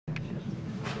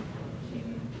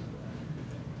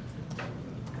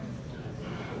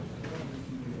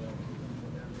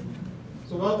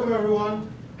So welcome everyone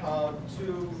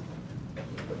to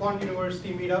the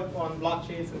QuantUniversity meetup on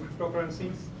blockchains and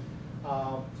cryptocurrencies.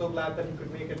 So glad that you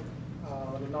could make it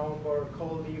on a November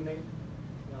cold evening.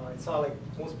 I saw like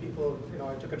most people,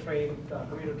 I took a train,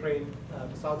 commuter train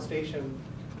to South Station,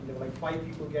 and there were like 5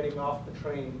 people getting off the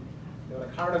train. There were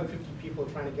like 150 people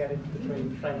trying to get into the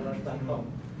train, trying to rush back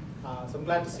home. So I'm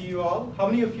glad to see you all. How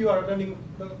many of you are attending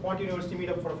the QuantUniversity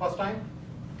meetup for the first time?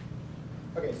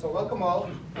 Okay, so welcome all.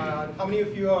 How many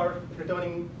of you are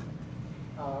returning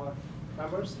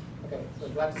members? Okay, so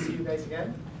glad to see you guys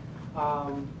again.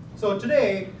 So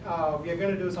today, we are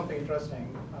going to do something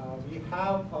interesting. We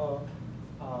have a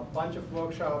bunch of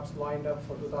workshops lined up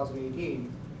for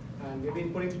 2018, and we've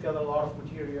been putting together a lot of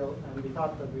material, and we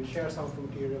thought that we'd share some of the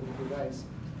material with you guys.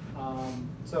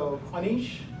 So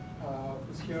Anish,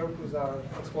 who's here, who's our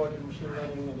expert in machine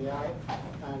learning and AI,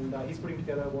 and he's putting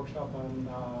together a workshop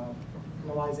on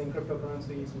analyzing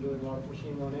cryptocurrencies and doing a lot of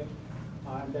machine learning.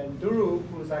 And then Duru,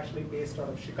 who's actually based out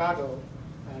of Chicago,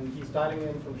 and he's dialing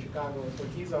in from Chicago, so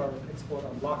he's our expert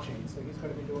on blockchains. So he's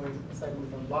going to be doing a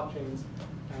segment on blockchains,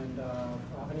 and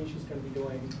Anish is going to be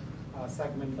doing a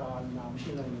segment on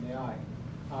machine learning and AI.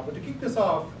 But to kick this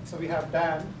off, so we have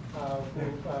Dan,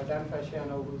 Dan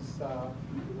Fasciano, who's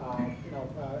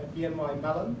at BNY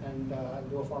Mellon, and I'll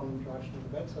do a formal introduction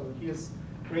in a bit. So he is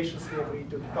graciously agreed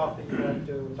to kick off the event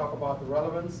to talk about the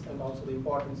relevance and also the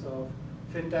importance of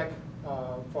fintech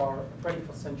for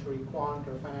 21st century quant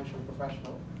or financial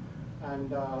professional.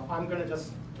 And I'm going to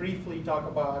just briefly talk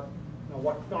about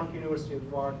what QuantUniversity is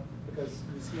about, because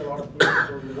we see a lot of new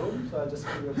people in the room. So I'll just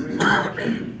give you a brief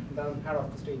introduction, and then head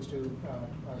off the stage to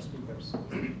our speakers.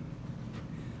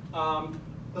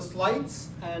 The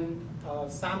slides and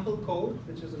sample code,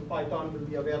 which is in Python, will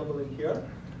be available in here.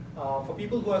 For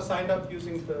people who have signed up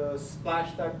using the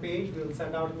Splash That page, we'll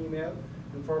send out an email.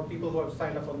 And for people who have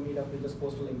signed up on the meetup, we'll just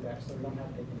post a link there, so we don't have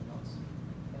to take any notes.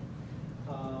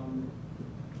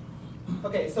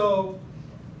 Okay, so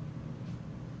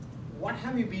what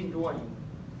have you been doing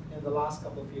in the last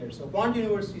couple of years? So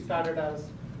QuantUniversity started as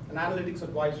an analytics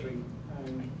advisory,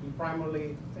 and we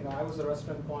primarily, I was a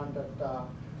resident quant at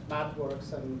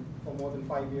MathWorks, and for more than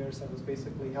 5 years, I was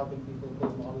basically helping people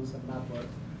build models at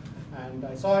MathWorks. And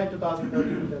I saw in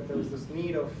 2013 that there was this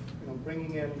need of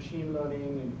bringing in machine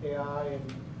learning and AI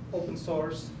and open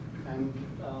source and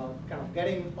kind of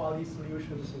getting all these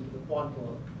solutions into the quant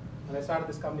world. And I started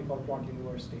this company called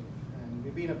QuantUniversity. And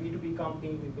we've been a B2B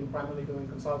company. We've been primarily doing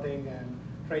consulting and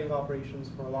trading operations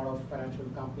for a lot of financial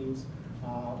companies.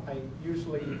 I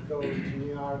usually go to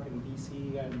New York and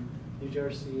DC and New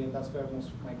Jersey, and that's where most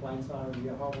of my clients are. We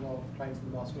have a lot of clients in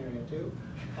the Boston area too.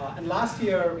 And last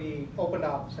year we opened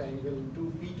up saying we'll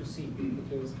do B2C,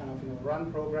 which is kind of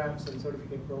run programs and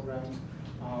certificate programs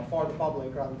for the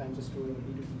public rather than just doing a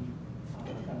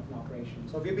B2B kind of an operation.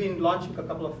 So we've been launching a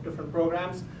couple of different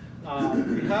programs.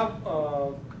 We have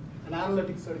an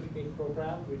analytics certificate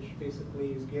program, which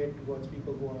basically is geared towards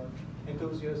people who are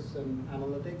enthusiasts in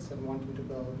analytics and wanting to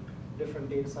build different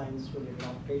data science related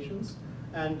applications.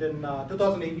 And in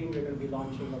 2018, we're going to be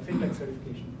launching a fintech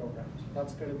certification program. So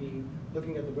that's going to be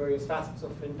looking at the various facets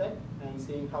of fintech and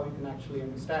seeing how you can actually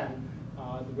understand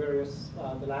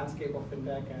the landscape of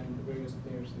fintech and the various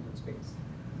players in that space.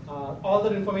 All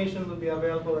that information will be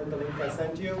available in the link I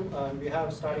sent you. We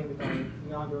have starting with our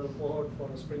inaugural cohort for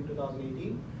spring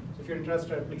 2018. So if you're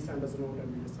interested, please send us a note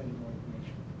and we'll just send you more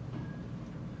information.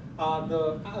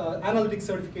 The analytics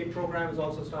certificate program is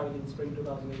also starting in spring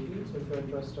 2018, so if you're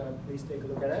interested, please take a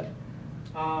look at it.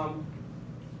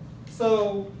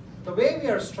 So the way we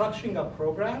are structuring our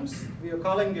programs, we are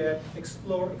calling it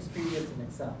Explore Experience in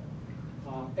Excel.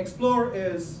 Explore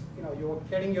is, you're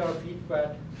getting your feet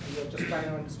wet, and you're just trying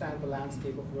to understand the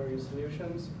landscape of various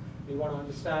solutions. You want to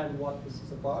understand what this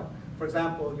is about. For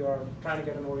example, you're trying to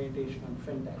get an orientation on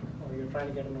fintech, or you're trying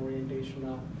to get an orientation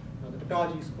on the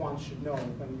technologies quants should know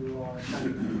when you are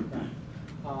trying to do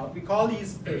that. We call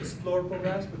these the Explore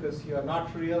programs because you're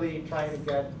not really trying to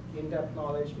get in-depth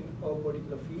knowledge in a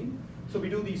particular field. So we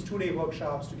do these 2-day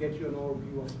workshops to get you an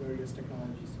overview of various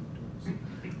technologies and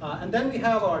tools. And then we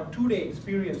have our 2-day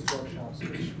experience workshops,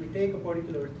 which we take a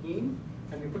particular theme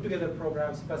and we put together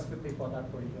programs specifically for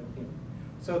that particular theme.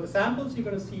 So the samples you're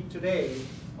going to see today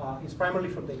is primarily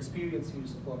from the experience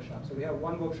series of workshops. So we have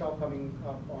one workshop coming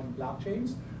up on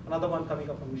blockchains, another one coming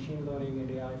up on machine learning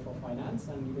and AI for finance,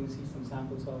 and you can see some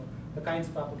samples of the kinds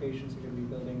of applications you're going to be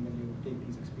building when you take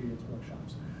these experience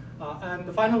workshops. And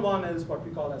the final one is what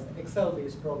we call as the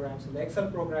Excel-based programs. And the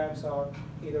Excel programs are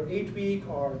either 8-week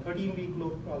or 13-week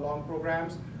long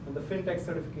programs. And the FinTech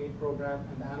certificate program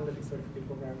and the analytics certificate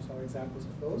programs are examples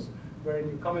of those, wherein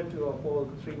you commit to a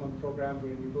whole 3-month program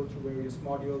where you go through various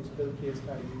modules, build case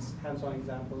studies, hands-on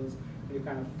examples, and you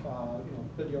kind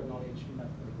of build your knowledge in that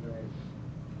particular area.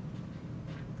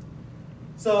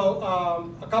 So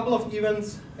a couple of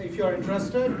events, if you're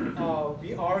interested,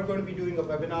 we are going to be doing a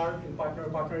webinar in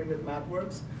partnering with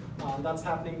MathWorks. That's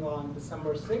happening on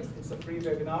December 6th. It's a free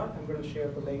webinar. I'm going to share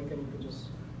the link, and you can just,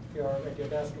 if you're at your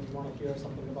desk and you want to hear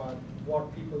something about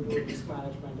what people do in risk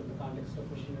management in the context of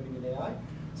machine learning and AI.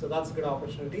 So that's a good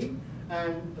opportunity.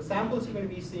 And the samples you're going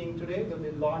to be seeing today will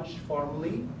be launched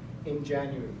formally in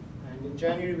January. And in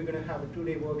January, we're going to have a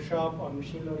 2-day workshop on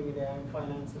machine learning and AI in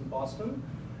finance in Boston.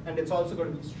 And it's also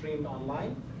going to be streamed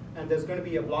online. And there's going to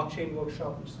be a blockchain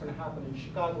workshop, which is going to happen in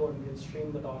Chicago, and we'll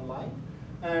stream it online.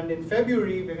 And in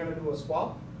February, we're going to do a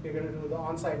swap. We're going to do the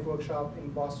on-site workshop in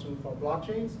Boston for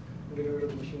blockchains, and we're going to do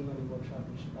the machine learning workshop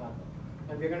in Chicago.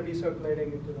 And we're going to be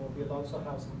circulating it. We'll also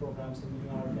have some programs in New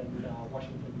York and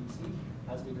Washington, D.C.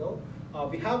 as we go.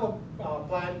 We have a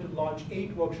plan to launch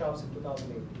 8 workshops in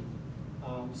 2018.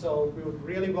 So we would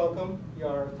really welcome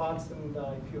your thoughts, and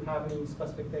if you have any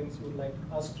specific things you would like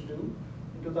us to do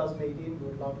in 2018, we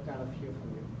would love to kind of hear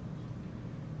from you.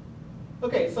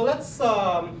 Okay, so let's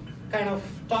kind of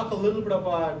talk a little bit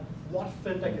about what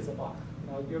FinTech is about.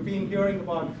 You've been hearing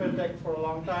about FinTech for a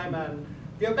long time, and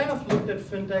we have kind of looked at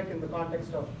FinTech in the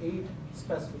context of 8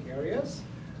 specific areas.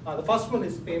 The first one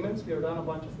is payments. We have done a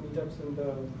bunch of meetups in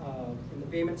the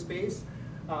payment space.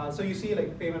 So you see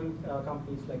like payment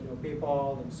companies like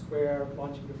PayPal and Square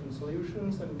launching different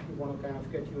solutions, and we want to kind of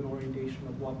get you an orientation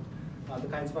of what the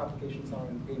kinds of applications are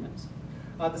in payments.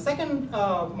 The second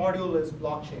module is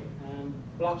blockchain. And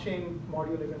blockchain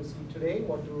module you're going to see today,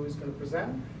 what Drew is going to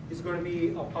present, is going to be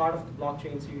a part of the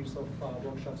blockchain series of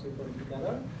workshops we're putting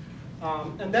together.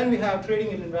 And then we have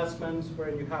trading and investments, where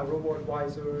you have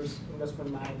robo-advisors,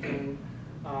 investment management,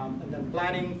 and then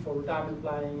planning for retirement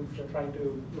planning, if you're trying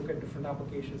to look at different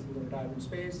applications in the retirement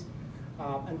space.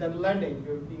 And then lending,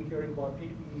 you've been hearing about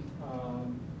P2P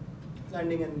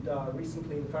lending, and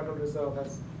recently the Federal Reserve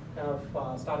has kind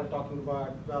of started talking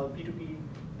about, well, P2P,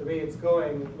 the way it's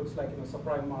going, it looks like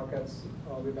subprime markets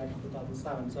way back in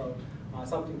 2007, so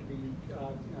something to be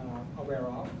aware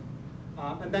of.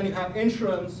 And then you have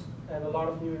insurance, and a lot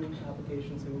of new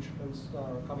applications in insurance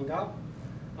are coming up.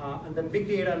 And then big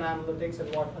data and analytics,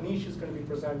 and what Anish is going to be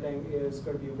presenting is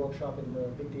going to be a workshop in the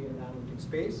big data and analytics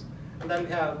space. And then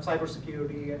we have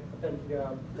cybersecurity,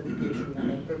 authentication,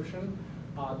 and encryption.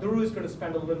 Dhuru is going to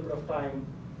spend a little bit of time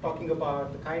talking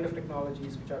about the kind of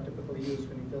technologies which are typically used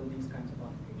when you build these kinds of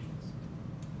applications.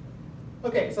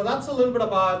 Okay, so that's a little bit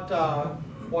about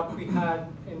what we had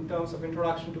in terms of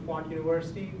introduction to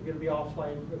QuantUniversity. We'll be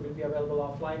offline, we'll be available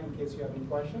offline in case you have any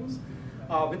questions.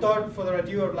 Without further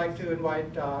ado, I would like to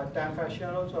invite Dan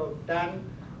Fasciano. So Dan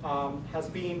has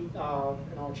been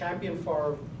champion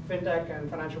for FinTech and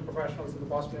financial professionals in the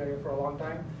Boston area for a long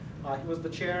time. He was the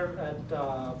chair at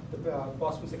the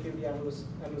Boston Security Analyst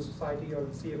Society, or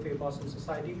the CFA Boston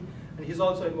Society, and he's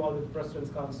also involved with the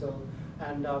President's Council.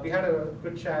 And we had a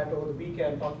good chat over the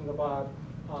weekend talking about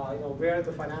where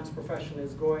the finance profession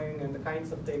is going and the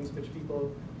kinds of things which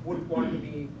people would want to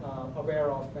be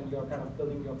aware of when you're kind of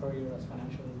building your career as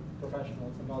financial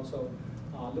professionals, and also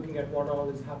looking at what all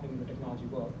is happening in the technology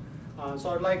world. So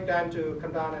I'd like Dan to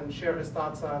come down and share his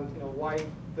thoughts on why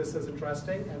this is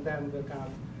interesting, and then we'll kind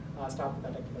of start with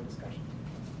that technical discussion.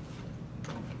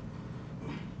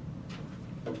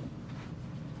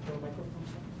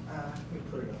 We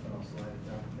put it up and I'll slide it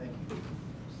down. Thank you.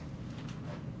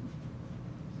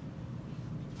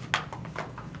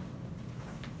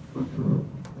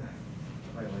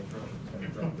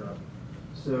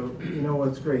 So,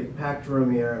 what's great, packed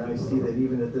room here, and I see that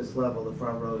even at this level, the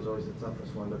front row is always the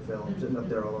toughest one to fill. I'm sitting up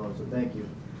there alone, so thank you.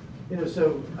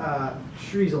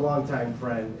 Shree's a longtime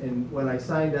friend, and when I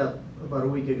signed up about a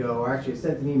week ago, or actually I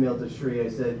sent an email to Shree, I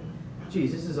said,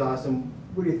 geez, this is awesome.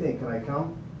 What do you think? Can I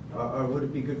come? Or would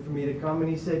it be good for me to come? And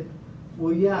he said,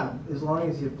 well, yeah, as long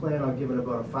as you plan on giving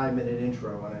about a 5-minute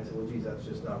intro. And I said, well, geez, that's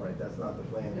just not right. That's not the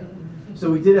plan here. So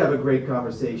we did have a great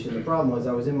conversation. The problem was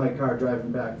I was in my car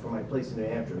driving back from my place in New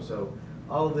Hampshire. So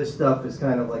all of this stuff is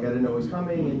kind of like I didn't know it was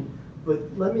coming.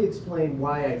 But let me explain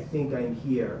why I think I'm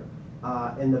here.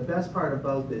 And the best part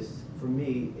about this, for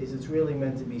me, is it's really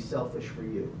meant to be selfish for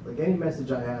you. Like any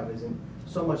message I have isn't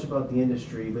so much about the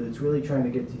industry, but it's really trying to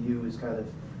get to you as kind of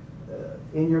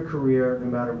in your career, no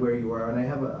matter where you are, and I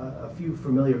have a few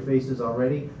familiar faces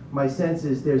already, my sense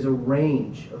is there's a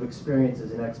range of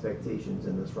experiences and expectations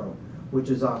in this room, which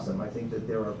is awesome. I think that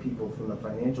there are people from the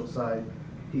financial side,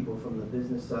 people from the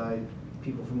business side,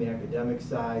 people from the academic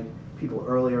side, people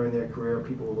earlier in their career,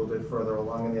 people a little bit further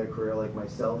along in their career like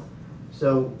myself.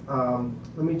 So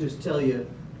let me just tell you,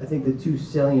 I think the two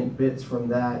salient bits from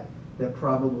that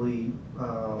probably,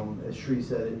 as Sri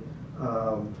said it,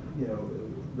 you know,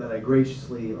 that I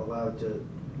graciously allowed to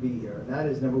be here. And that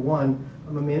is, number one,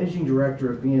 I'm a managing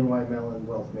director of BNY Mellon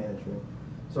Wealth Management.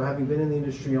 So having been in the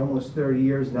industry almost 30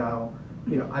 years now,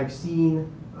 you know, I've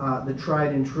seen the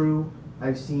tried and true.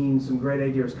 I've seen some great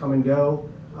ideas come and go.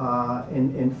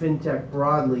 And fintech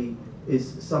broadly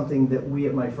is something that we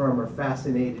at my firm are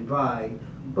fascinated by,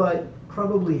 but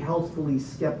probably healthfully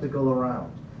skeptical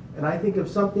around. And I think of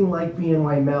something like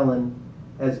BNY Mellon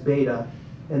as beta,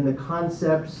 and the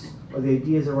concepts or the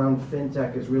ideas around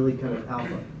fintech is really kind of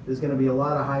alpha. There's going to be a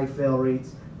lot of high fail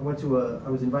rates. I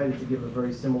was invited to give a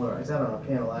very similar, I sat on a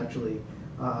panel actually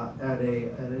at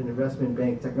an investment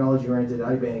bank, technology-oriented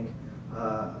iBank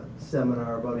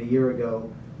seminar about a year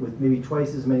ago with maybe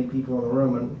twice as many people in the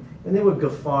room, and they were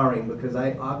guffawing because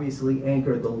I obviously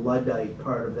anchored the Luddite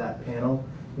part of that panel.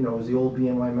 You know, it was the old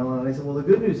BNY Mellon, and I said, well, the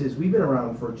good news is we've been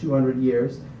around for 200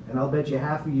 years, and I'll bet you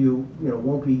half of you,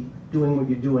 won't be doing what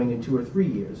you're doing in 2 or 3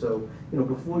 years. So,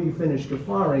 before you finish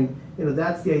guffawing,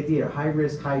 that's the idea, high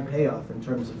risk, high payoff in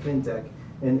terms of fintech,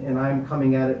 and I'm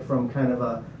coming at it from kind of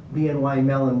a BNY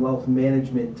Mellon wealth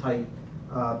management type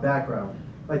background.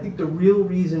 I think the real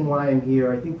reason why I'm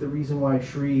here, I think the reason why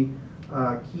Sri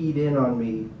keyed in on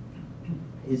me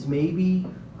is maybe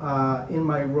in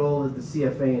my role at the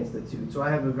CFA Institute. So I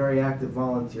have a very active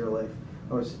volunteer life.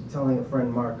 I was telling a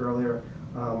friend, Mark, earlier,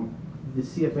 the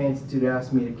CFA Institute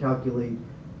asked me to calculate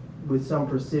with some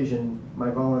precision my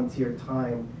volunteer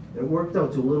time. It worked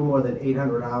out to a little more than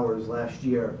 800 hours last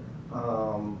year,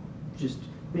 just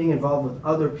being involved with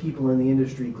other people in the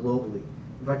industry globally.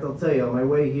 In fact, I'll tell you, on my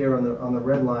way here on the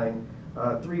Red Line,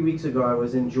 3 weeks ago I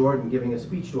was in Jordan giving a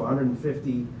speech to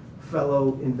 150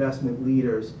 fellow investment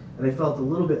leaders, and I felt a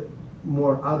little bit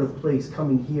more out of place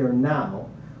coming here now,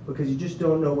 because you just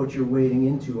don't know what you're wading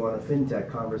into on a fintech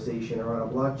conversation or on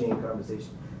a blockchain conversation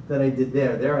than I did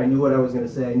there. There I knew what I was going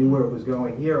to say, I knew where it was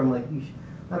going. Here I'm like,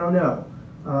 I don't know.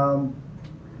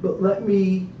 But let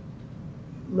me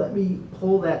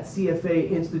pull that CFA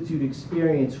Institute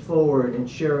experience forward and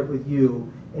share it with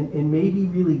you and maybe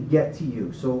really get to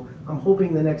you. So I'm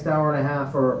hoping the next hour and a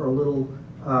half or a little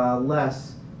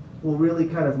less will really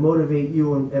kind of motivate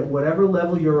you at whatever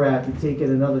level you're at to take it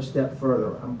another step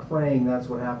further. I'm praying that's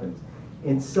what happens.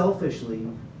 And selfishly,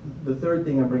 the third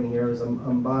thing I'm bringing here is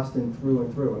I'm Boston through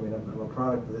and through. I mean, I'm a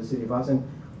product of the city of Boston.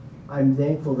 I'm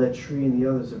thankful that Sri and the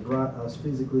others have brought us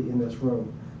physically in this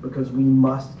room, because we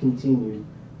must continue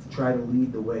to try to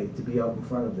lead the way, to be out in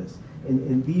front of this.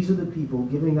 And these are the people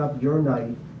giving up your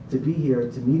night to be here,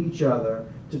 to meet each other,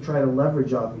 to try to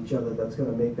leverage off each other that's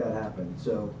going to make that happen.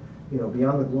 So,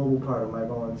 beyond the global part of my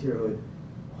volunteerhood,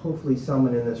 hopefully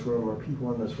someone in this room or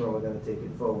people in this room are going to take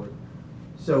it forward.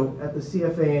 So at the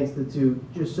CFA Institute,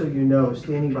 just so you know,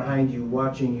 standing behind you,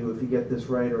 watching you if you get this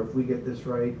right or if we get this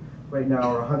right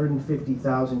now are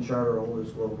 150,000 charter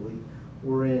holders globally.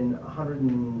 We're in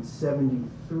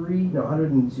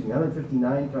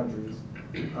 159 countries.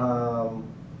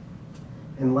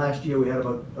 And last year we had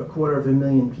about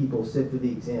 250,000 people sit for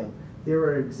the exam. There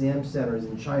are exam centers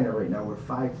in China right now where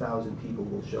 5,000 people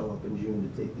will show up in June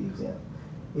to take the exam.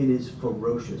 It is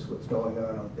ferocious what's going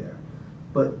on out there.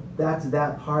 But that's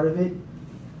that part of it.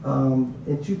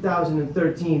 In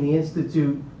 2013, the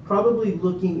Institute, probably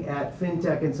looking at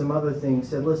fintech and some other things,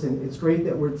 said, listen, it's great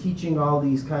that we're teaching all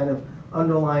these kind of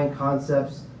underlying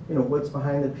concepts, what's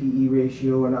behind the PE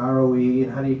ratio and ROE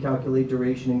and how do you calculate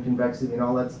duration and convexity and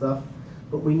all that stuff,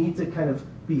 but we need to kind of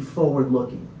be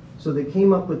forward-looking. So they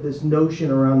came up with this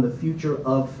notion around the future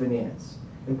of finance.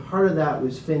 And part of that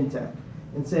was fintech.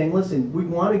 And saying, listen, we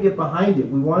want to get behind it.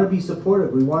 We want to be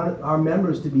supportive. We want our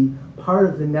members to be part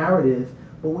of the narrative.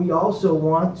 But we also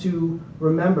want to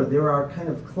remember there are kind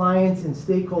of clients and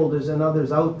stakeholders and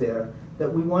others out there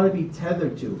that we want to be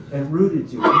tethered to and rooted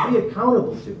to and be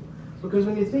accountable to. Because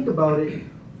when you think about it,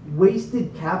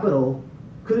 wasted capital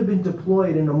could have been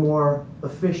deployed in a more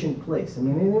efficient place. I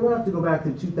mean, and you don't have to go back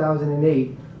to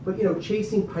 2008. But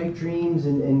chasing pipe dreams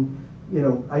and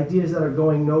ideas that are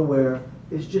going nowhere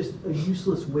is just a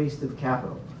useless waste of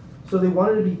capital. So they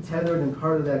wanted to be tethered and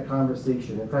part of that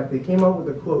conversation. In fact, they came out with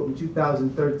a quote in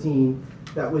 2013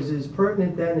 that was as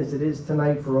pertinent then as it is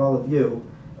tonight for all of you.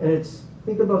 And it's,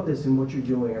 think about this in what you're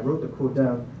doing. I wrote the quote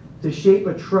down. to shape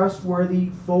a trustworthy,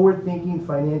 forward-thinking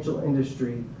financial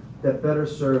industry that better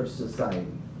serves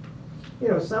society. You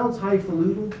know, sounds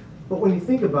highfalutin, but when you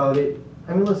think about it,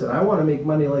 I mean, listen, I want to make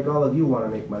money like all of you want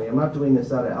to make money. I'm not doing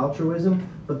this out of altruism,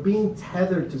 but being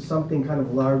tethered to something kind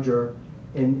of larger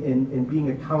and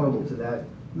being accountable to that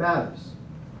matters.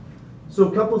 So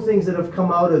a couple things that have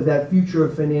come out of that future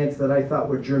of finance that I thought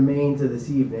were germane to this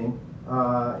evening,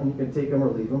 and you can take them or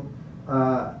leave them.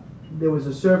 There was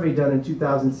a survey done in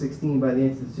 2016 by the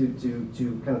Institute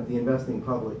to kind of the investing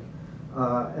public.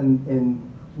 And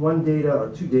one data or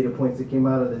two data points that came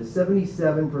out of this,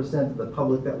 77% of the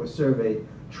public that was surveyed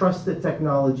trust the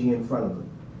technology in front of them.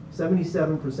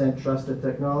 77% trust the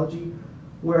technology,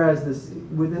 whereas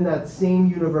within that same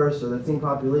universe or that same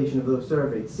population of those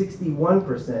surveyed,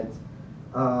 61%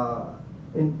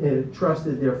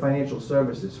 trusted their financial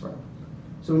services firm.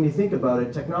 So when you think about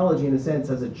it, technology in a sense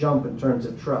has a jump in terms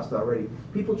of trust already.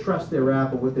 People trust their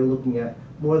app or what they're looking at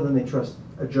more than they trust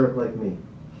a jerk like me.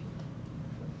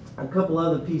 A couple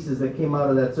other pieces that came out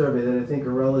of that survey that I think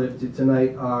are relative to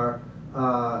tonight are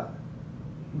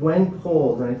when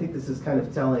polled, and I think this is kind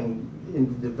of telling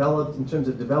in terms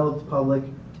of developed public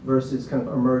versus kind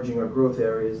of emerging or growth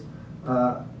areas,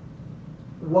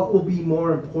 what will be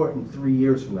more important 3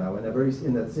 years from now,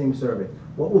 in that same survey,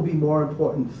 what will be more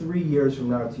important 3 years from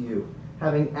now to you?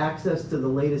 Having access to the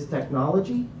latest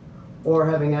technology or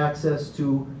having access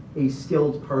to a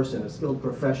skilled person, a skilled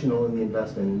professional in the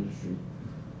investment industry?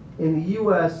 In the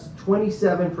US,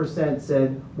 27%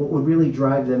 said what would really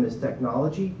drive them is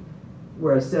technology,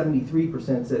 whereas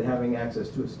 73% said having access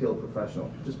to a skilled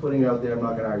professional. Just putting it out there, I'm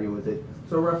not going to argue with it.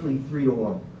 So roughly 3 to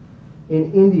 1.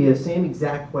 In India, same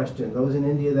exact question. Those in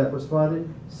India that responded,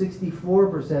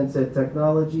 64% said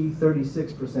technology,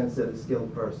 36% said a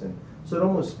skilled person. So it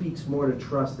almost speaks more to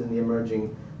trust in the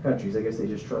emerging countries. I guess they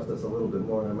just trust us a little bit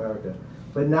more in America.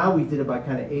 But now we did it by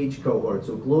kind of age cohort,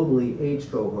 so globally age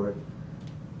cohort.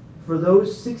 For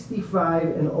those 65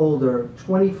 and older,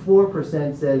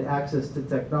 24% said access to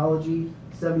technology,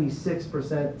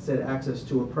 76% said access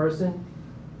to a person.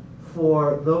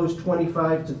 For those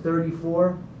 25 to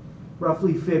 34,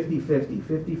 roughly 50-50.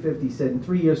 50-50 said in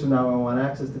 3 years from now I want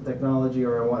access to technology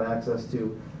or I want access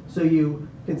to. So you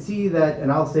can see that,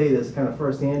 and I'll say this kind of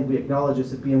firsthand, we acknowledge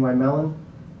this at BNY Mellon.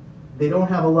 They don't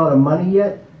have a lot of money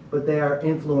yet, but they are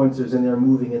influencers and they're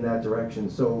moving in that direction.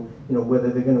 So, you know, whether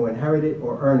they're going to inherit it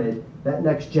or earn it, that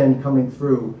next gen coming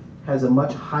through has a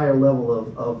much higher level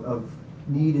of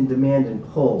need and demand and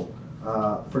pull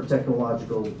for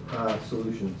technological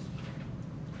solutions.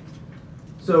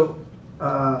 So,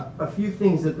 a few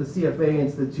things that the CFA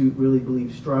Institute really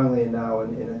believes strongly in now,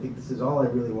 and I think this is all I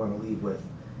really want to leave with,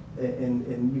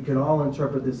 and you can all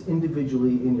interpret this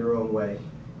individually in your own way,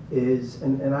 is,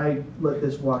 and I let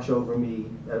this wash over me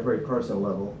at a very personal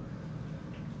level,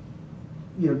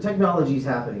 you know, technology is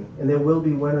happening, and there will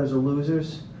be winners or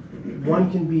losers.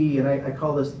 One can be, and I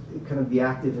call this kind of the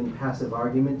active and passive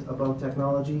argument about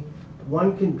technology.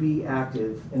 One can be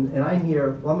active, and I'm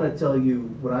here, well, I'm going to tell you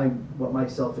what my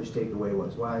selfish takeaway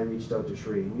was, why I reached out to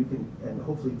Shri, and you can, and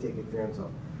hopefully take it for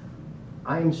yourself.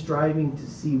 I am striving to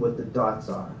see what the dots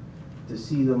are, to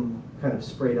see them kind of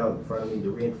sprayed out in front of me,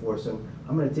 to reinforce them.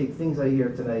 I'm going to take things I hear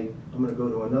tonight, I'm going to go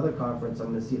to another conference,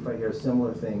 I'm going to see if I hear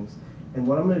similar things, and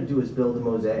what I'm going to do is build a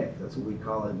mosaic, that's what we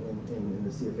call it in the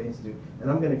CFA Institute,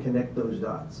 and I'm going to connect those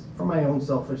dots for my own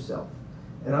selfish self.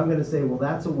 And I'm going to say, well,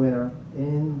 that's a winner,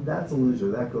 and that's a loser,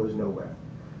 that goes nowhere.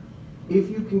 If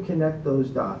you can connect those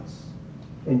dots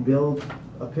and build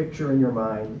a picture in your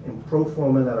mind and pro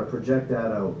forma that or project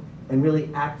that out, and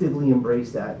really actively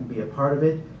embrace that and be a part of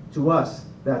it, to us,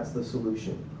 that's the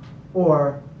solution.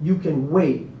 Or you can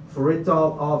wait for it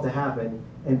all to happen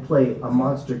and play a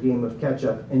monster game of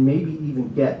catch-up and maybe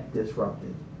even get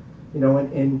disrupted. You know,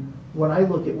 and when I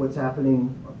look at what's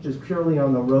happening just purely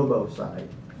on the robo side,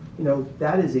 you know,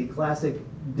 that is a classic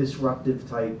disruptive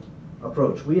type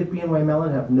approach. We at BNY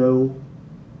Mellon have no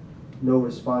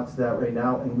response to that right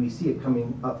now, and we see it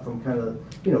coming up from kind of,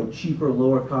 you know, cheaper,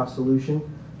 lower cost solution.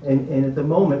 And at the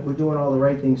moment, we're doing all the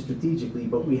right things strategically,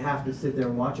 but we have to sit there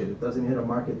and watch it. It doesn't hit a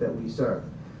market that we serve.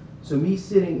 So me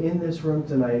sitting in this room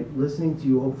tonight, listening to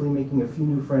you, hopefully making a few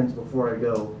new friends before I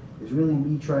go, is really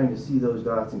me trying to see those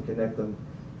dots and connect them,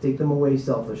 take them away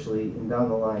selfishly, and down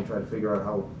the line try to figure out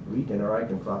how we can or I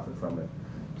can profit from it.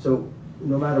 So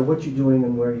no matter what you're doing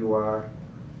and where you are,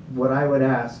 what I would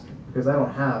ask, because I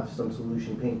don't have some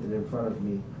solution painted in front of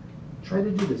me, try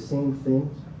to do the same thing,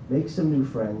 make some new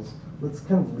friends, let's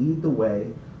kind of lead the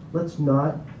way, let's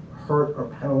not hurt or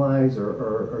penalize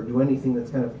or do anything that's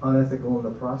kind of unethical in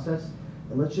the process,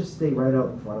 and let's just stay right out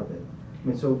in front of it. I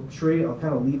mean, so Shri, I'll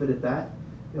kind of leave it at that.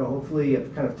 hopefully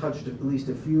I've kind of touched at least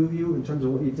a few of you in terms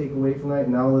of what you take away from that,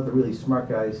 and now I'll let the really smart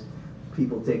guys,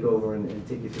 people take over and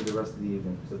take you through the rest of the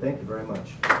evening. So thank you very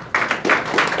much.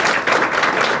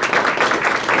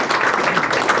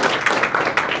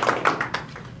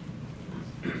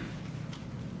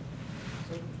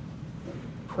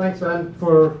 Thanks, Ben,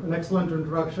 for an excellent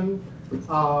introduction.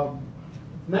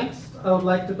 Next, I would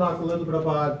like to talk a little bit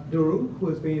about Duru, who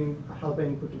has been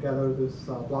helping put together this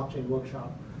blockchain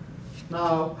workshop.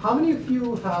 Now, how many of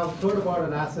you have heard about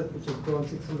an asset which has grown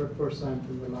 600%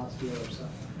 in the last year or so?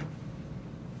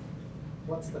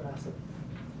 What's that asset?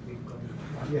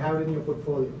 You have it in your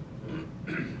portfolio.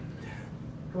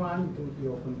 Come on, you can be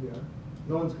open here.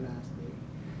 No one's going to ask me.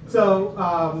 So,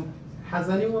 has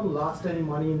anyone lost any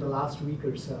money in the last week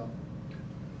or so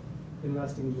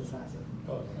investing in this asset?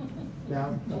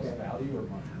 No? Okay. Value or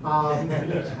money?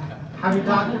 Have you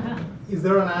talked, is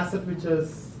there an asset which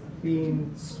has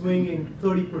been swinging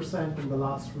 30% in the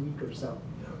last week or so?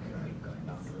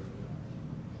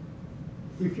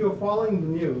 If you're following the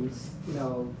news,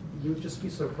 you'd just be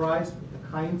surprised with the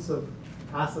kinds of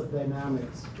asset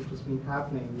dynamics which has been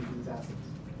happening with these assets,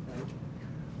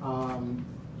 right?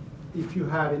 If you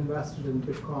had invested in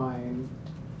Bitcoin,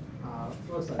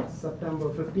 what was that, September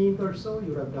 15th or so,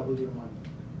 you would have doubled your money.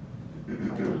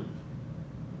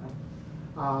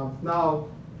 Now,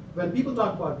 when people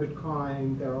talk about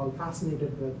Bitcoin, they're all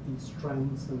fascinated with these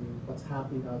trends and what's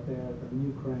happening out there, the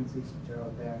new currencies which are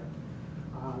out there.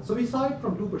 So we saw it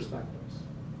from two perspectives.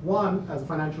 One, as a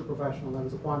financial professional, I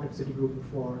was a quant at Citigroup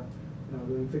before,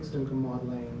 doing fixed income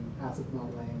modeling, asset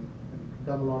modeling, and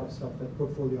done a lot of stuff like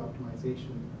portfolio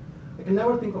optimization. I can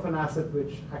never think of an asset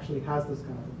which actually has this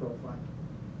kind of a profile.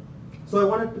 So I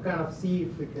wanted to kind of see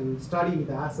if we can study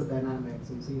the asset dynamics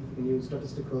and see if we can use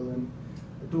statistical and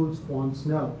the tools quants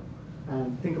know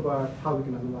and think about how we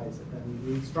can analyze it. And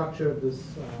we structured this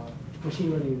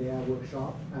machine learning AI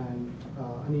workshop, and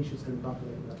Anish is going to talk a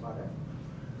little bit about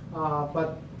it.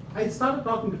 But I started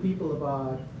talking to people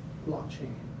about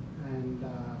blockchain, and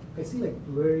I see like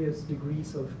various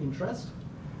degrees of interest.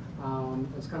 I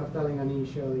was kind of telling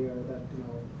Anish earlier that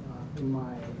in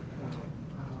my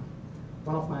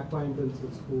one of my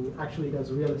acquaintances who actually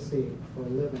does real estate for a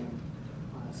living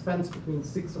spends between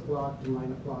 6 o'clock to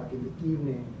 9 o'clock in the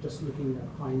evening just looking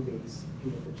at Coinbase,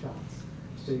 looking at the charts,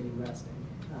 doing investing.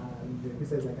 And he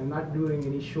says, like, I'm not doing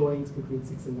any showings between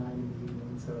 6 and 9 in the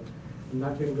evening, so I'm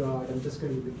not going to go out. I'm just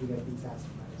going to be looking at these asset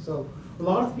classes. So a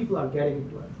lot of people are getting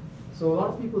into it. So a lot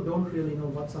of people don't really know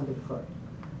what's under the hood.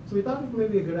 So we thought it may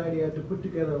be a good idea to put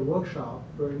together a workshop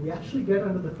where we actually get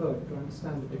under the hood to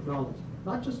understand the technology,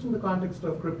 not just in the context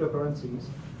of cryptocurrencies,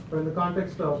 but in the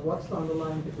context of what's the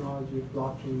underlying technology of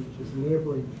blockchain which is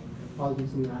enabling all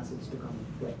these new assets to come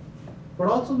into play. But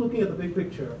also looking at the big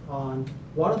picture on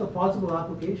what are the possible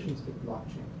applications with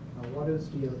blockchain. What is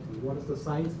DLT? What is the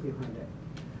science behind it?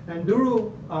 And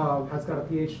Duru has got a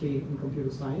PhD in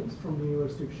computer science from the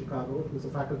University of Chicago. He's a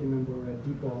faculty member at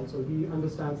DePaul, so he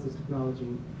understands this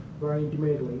technology very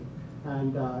intimately.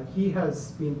 And he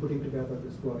has been putting together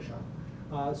this workshop.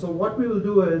 So what we will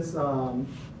do is,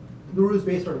 Duru is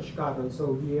based out of Chicago,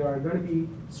 so we are going to be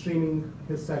streaming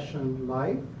his session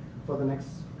live for the next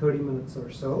 30 minutes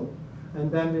or so. And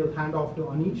then we'll hand off to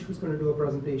Anish, who's going to do a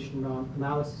presentation on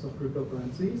analysis of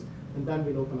cryptocurrencies, and then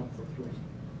we'll open up for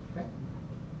Q&A. Okay?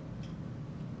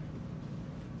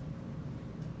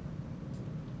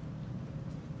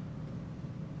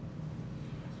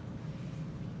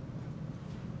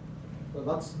 So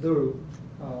that's Duru.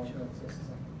 Just a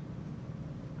second.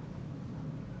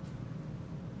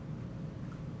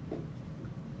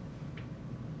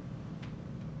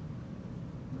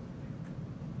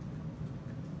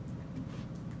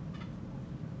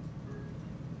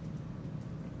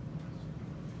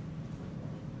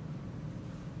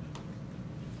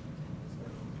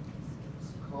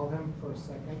 Call him for a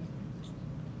second.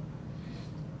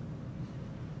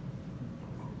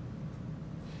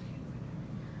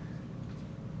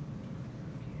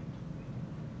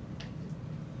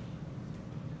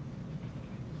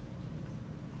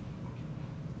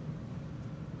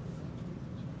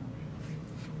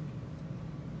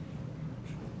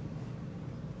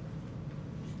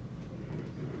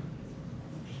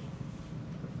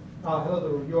 Hello,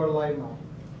 Duru. You are live now.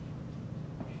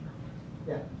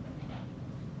 Yeah.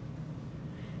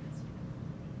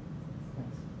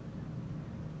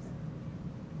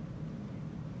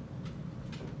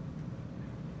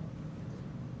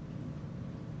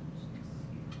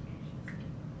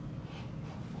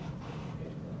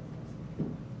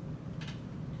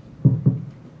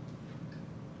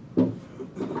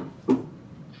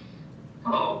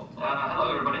 Hello,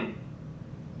 hello everybody.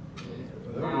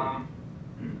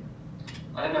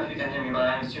 I don't know if you can hear me, but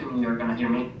I'm assuming you're gonna hear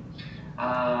me.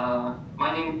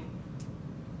 My name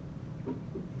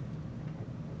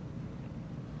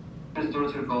is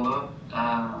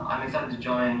I'm excited to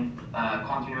join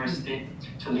QuantUniversity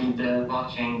to lead the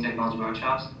blockchain technology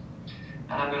workshops.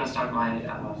 And I'm going to start my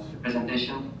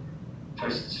presentation.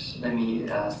 First, let me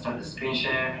start the screen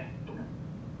share.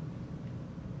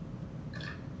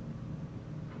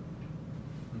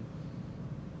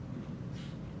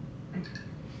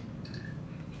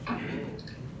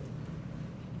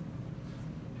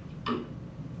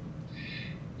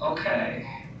 Okay.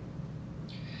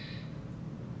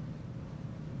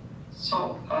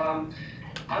 So,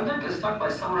 I'd like to start by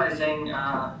summarizing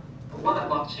what a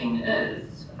blockchain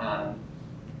is.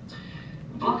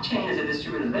 Blockchain is a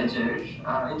distributed ledger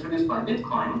introduced by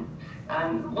Bitcoin.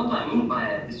 And what I mean by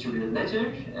a distributed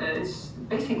ledger, it's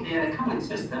basically an accounting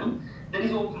system that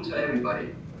is open to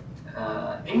everybody.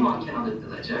 Anyone can audit the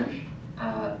ledger.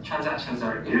 Transactions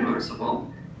are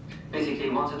irreversible. Basically,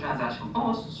 once a transaction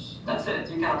posts, that's it,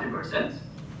 you cannot reverse it.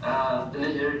 The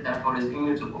ledger, therefore, is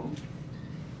immutable.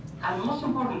 And most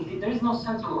importantly, there is no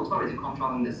central authority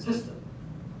controlling this system.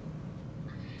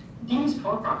 These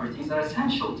four properties are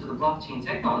essential to the blockchain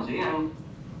technology, and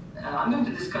I'm going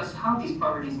to discuss how these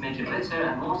properties make a better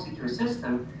and more secure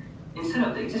system instead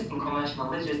of the existing conventional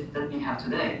ledgers that we have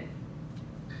today.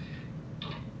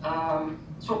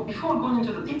 So before going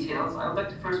into the details, I would like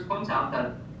to first point out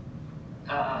that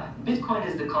Bitcoin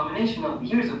is the culmination of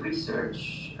years of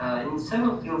research in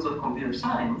several fields of computer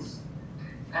science.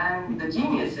 And the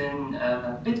genius in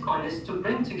Bitcoin is to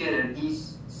bring together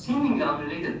these seemingly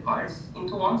unrelated parts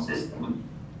into one system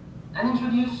and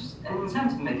introduce an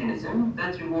incentive mechanism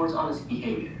that rewards honest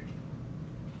behavior.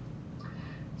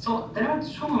 So there are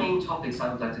two main topics I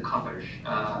would like to cover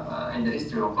in the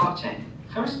history of blockchain.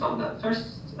 First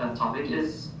topic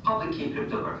is public key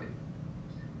cryptography,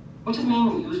 which is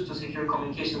mainly used to secure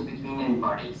communications between any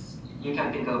parties. You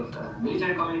can think of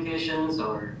military communications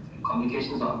or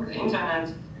communications over the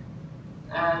internet.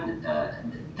 And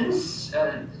this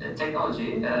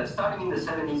technology, starting in the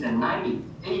 70s and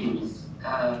 80s,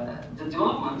 the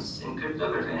developments in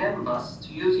cryptography enabled us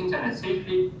to use internet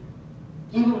safely,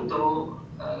 even though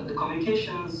the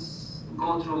communications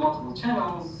go through multiple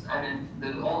channels and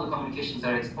all the communications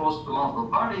are exposed to multiple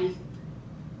parties.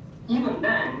 Even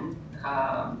then,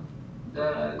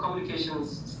 the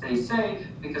communications stay safe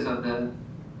because of the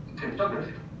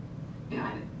cryptography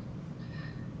behind it.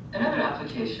 Another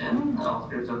application of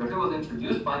cryptography was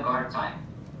introduced by guard time,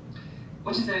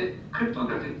 which is a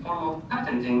cryptographic form of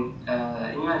patenting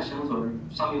inventions or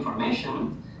some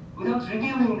information without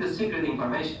revealing the secret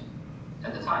information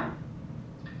at the time.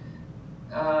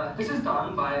 This is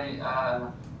done by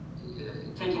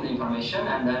taking the information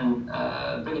and then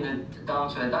bringing it down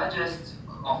to a digest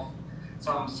of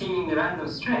some seemingly random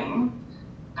string,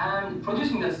 and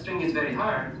producing that string is very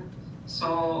hard.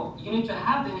 So you need to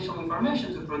have the initial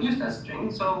information to produce that string.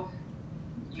 So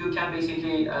you can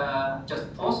basically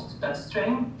just post that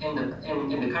string in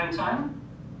the current time,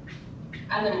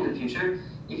 and then in the future,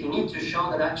 if you need to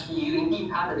show that actually you indeed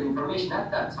had that information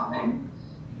at that time,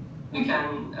 you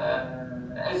can,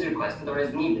 as requested or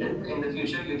as needed in the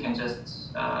future, you can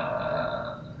just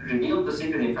reveal the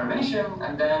secret information,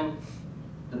 and then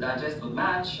the digest would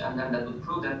match, and then that would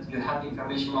prove that you had the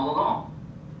information all along.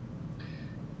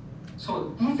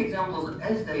 So these examples,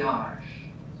 as they are,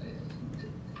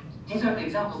 these are the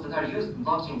examples that are used in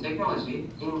blockchain technology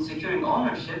in securing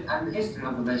ownership and the history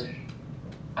of the ledger.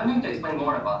 I'm going to explain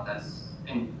more about this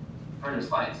in further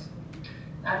slides.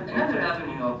 And another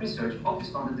avenue of research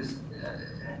focused on this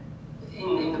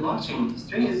in the blockchain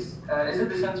history is a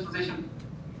decentralization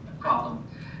problem.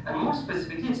 And more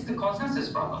specifically, it's the consensus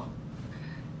problem.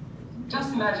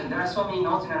 Just imagine there are so many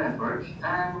nodes in a network,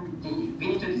 and we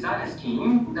need to design a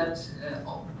scheme that's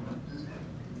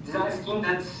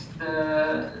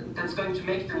going to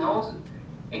make the nodes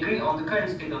agree on the current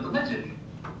state of the ledger.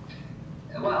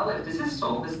 Well, if this is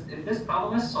solved, if this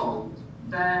problem is solved,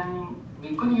 then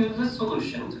we could use this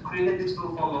solution to create a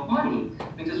digital form of money,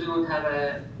 because we would have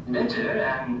a ledger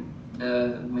and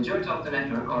the majority of the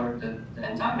network or the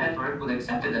entire network would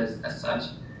accept it as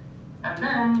such, and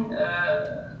then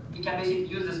we can basically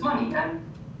use this money. And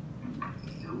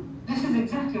this is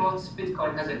exactly what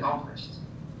Bitcoin has accomplished.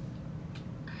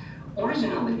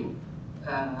 Originally, we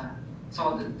are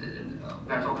talking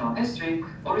about history.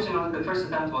 Originally, the first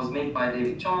attempt was made by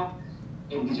David Chong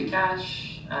in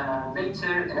DigiCash.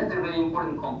 Later, another very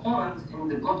important component in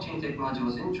the blockchain technology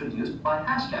was introduced by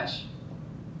Hashcash.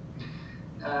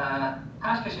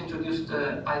 Hashcash introduced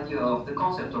the idea of the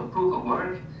concept of proof of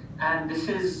work, and this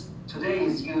is today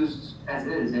is used as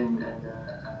is in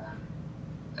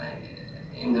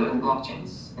the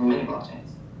blockchains, in many blockchains.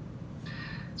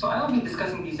 So I will be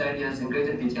discussing these ideas in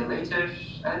greater detail later.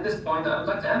 At this point, I would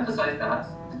like to emphasize that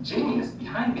the genius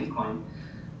behind Bitcoin.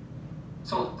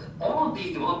 So all of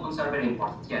these developments are very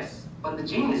important, yes. But the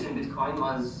genius in Bitcoin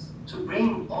was to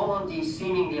bring all of these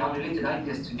seemingly unrelated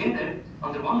ideas together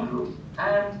under one roof.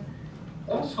 And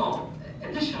also,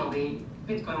 additionally,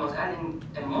 Bitcoin was adding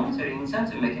a monetary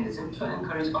incentive mechanism to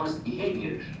encourage honest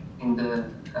behavior in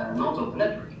the nodes of the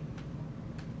network.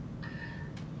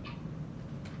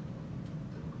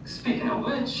 Speaking of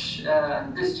which,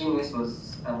 this genius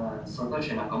was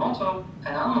Satoshi Nakamoto,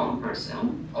 an unknown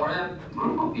person or a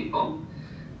group of people,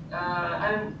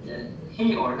 and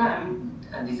he or them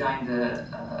designed the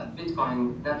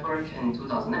Bitcoin network in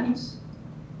 2008.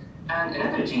 And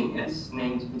another genius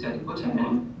named Vitalik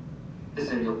Buterin, this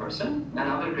is a real person,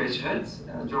 another graduate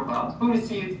dropout, who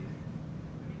received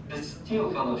the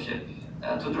Steele Fellowship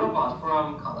to drop out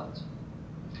from college.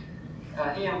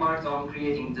 He embarked on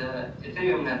creating the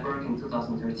Ethereum network in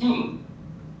 2013.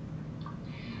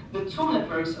 The two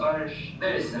networks are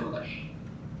very similar,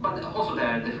 but also they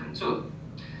are different too.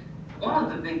 One of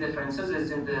the big differences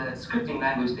is in the scripting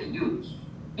language they use.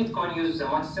 Bitcoin uses a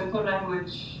much simpler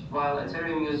language, while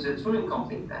Ethereum uses a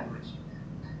Turing-complete language.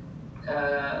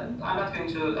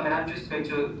 I'm just going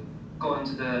to go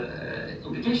into the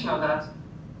implication of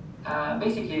that.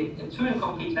 Basically, a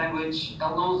Turing-complete language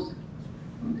allows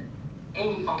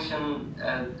any function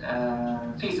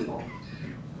feasible.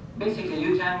 Basically,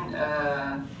 you can,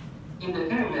 in the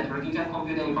Ethereum network, you can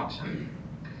compute any function.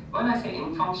 When I say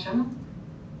any function,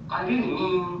 I really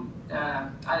mean,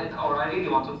 I really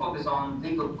want to focus on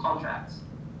legal contracts.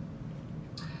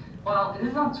 Well, it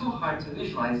is not too hard to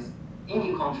visualize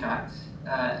any contract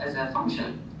as a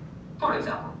function. For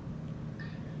example,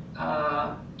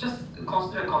 just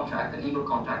consider a contract, a legal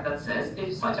contract that says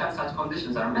if such and such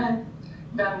conditions are met,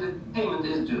 then the payment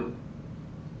is due.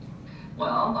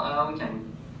 Well, we can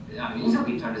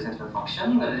easily turn this into a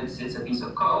function. It's a piece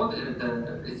of code.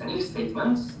 It's an if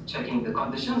statement checking the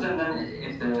conditions, and then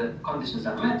if the conditions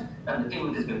are met, then the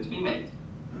payment is going to be made.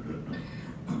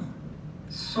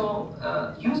 So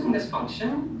using this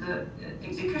function, the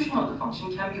execution of the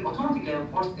function can be automatically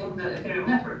enforced in the Ethereum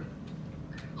network.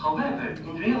 However,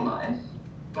 in real life,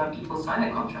 when people sign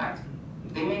a contract,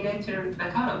 they may later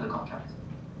back out of the contract.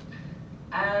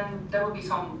 And there will be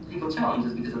some legal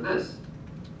challenges because of this.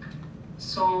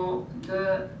 So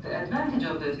the advantage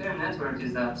of the Ethereum network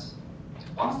is that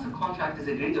once the contract is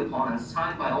agreed upon and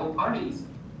signed by all parties,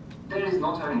 there is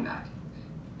no turning back.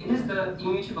 It is the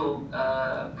immutable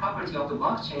property of the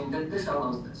blockchain that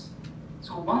disallows this.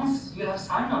 So once you have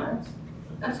signed on it,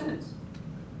 that's it.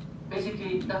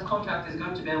 Basically, that contract is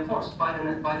going to be enforced by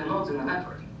the nodes in the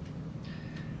network.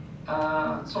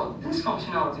 So this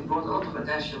functionality brought a lot of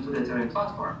attention to the Ethereum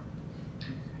platform.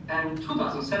 And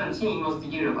 2017 was the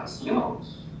year of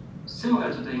ICOs.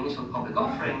 Similar to the initial public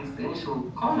offerings, the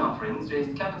initial coin offerings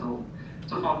raised capital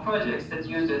to fund projects that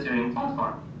used the Ethereum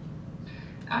platform.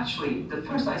 Actually, the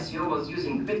first ICO was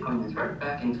using the Bitcoin network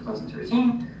back in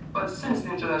 2013, but since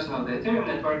the introduction of the Ethereum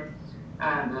network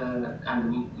and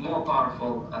the more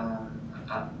powerful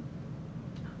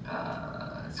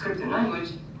scripting language,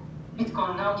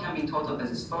 Bitcoin now can be thought of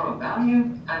as a store of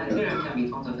value, and Ethereum can be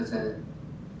thought of as a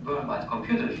worldwide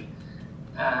computer.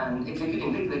 And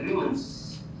executing legal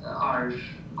agreements are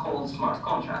called smart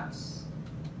contracts.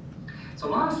 So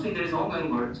lastly, there is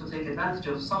ongoing work to take advantage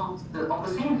of some of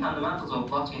the same fundamentals of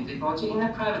blockchain technology in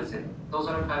a private setting. Those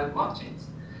are private blockchains.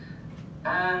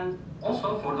 And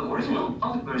also for the original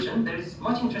public version, there is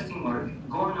much interesting work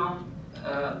going on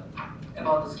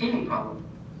about the scaling problem.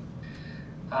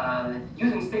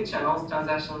 Using state channels,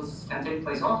 transactions can take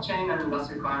place off-chain and thus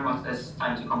require much less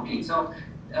time to complete. So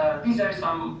these are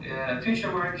some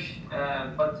future work,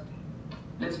 but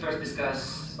let's first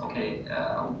discuss,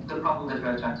 the problem that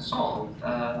we're trying to solve.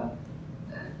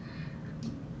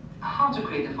 How to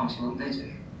create a functioning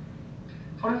ledger.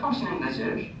 For a functioning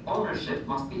ledger, ownership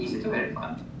must be easy to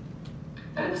verify.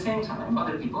 And at the same time,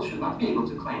 other people should not be able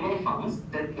to claim any funds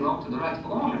that belong to the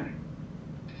rightful owner.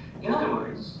 In other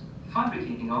words,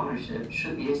 fabricating ownership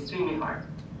should be extremely hard.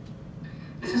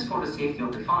 This is for the safety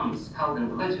of the funds held in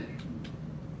the ledger.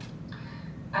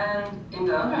 And in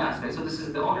the other aspect, so this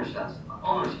is the ownership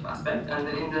aspect, and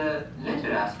in the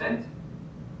ledger aspect,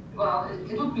 well,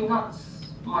 it would be not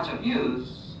much of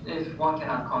use if one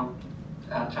cannot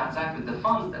transact with the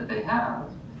funds that they have.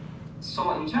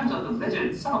 So in terms of the ledger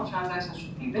itself, transactions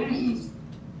should be very easy.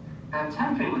 And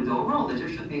tampering with the overall ledger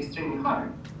should be extremely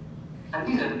hard. And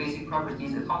these are the basic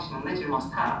properties a functioning ledger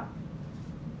must have.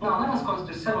 Now let us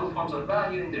consider several forms of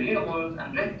value in the real world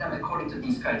and rate them according to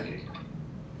these criteria.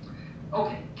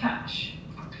 Okay, cash.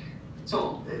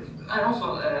 So, and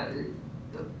also,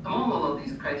 among all of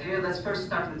these criteria, let's first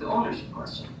start with the ownership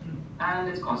question. And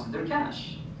let's consider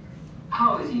cash.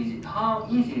 How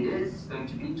easy it is going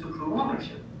to be to prove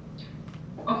ownership?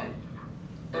 Okay,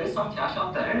 there is some cash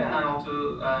out there, and I want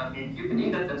to make you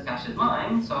believe that that cash is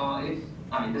mine. So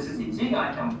this is easy.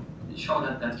 I can show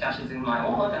that that cash is in my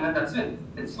wallet, and then that's it.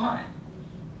 It's mine.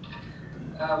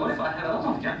 What if I have a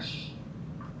lot of cash?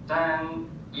 Then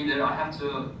either I have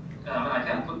to, I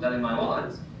can't put that in my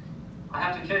wallet. I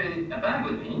have to carry a bag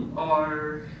with me,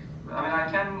 or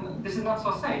this is not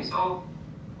so safe. So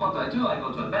what do? I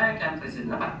go to a bank and place it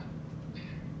in a bank.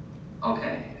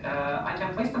 Okay, I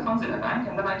can place the funds in a bank,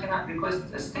 and then I can request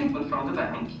a statement from the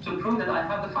bank to prove that I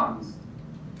have the funds.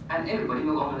 And everybody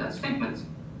will honor that statement.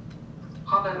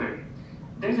 However,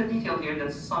 there's a detail here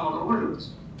that's somewhat overlooked.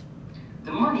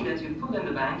 The money that you put in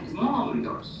the bank is no longer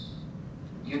yours.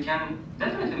 You can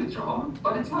definitely withdraw,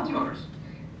 but it's not yours.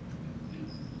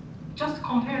 Just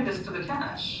compare this to the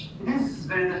cash. It is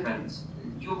very different.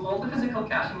 You hold the physical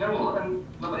cash in your wallet, and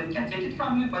nobody can take it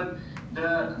from you, but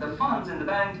the funds in the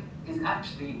bank is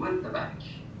actually with the bank.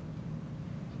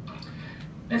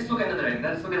 Let's look at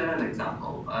another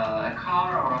example. A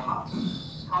car or a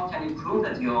house. How can you prove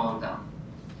that you own them?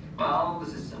 Well,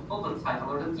 this is simple. The title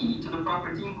or the deed to the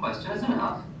property in question is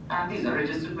enough, and these are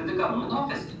registered with the government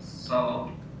offices. So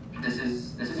this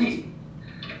is easy.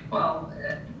 Well,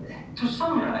 to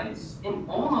summarize, in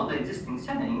all of the existing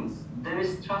settings, there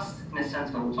is trust in a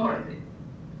central authority.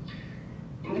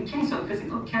 In the case of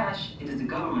physical cash, it is the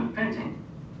government printing.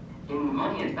 In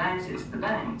money at banks, it's the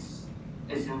banks.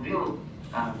 It's in real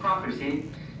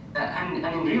property, and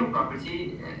in real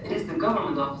property, it is the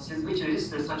government offices which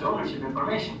register such ownership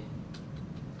information.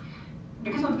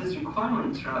 Because of this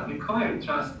required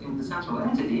trust in the central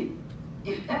entity,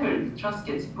 if ever the trust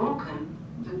gets broken,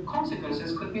 the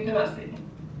consequences could be devastating.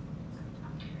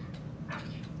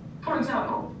 For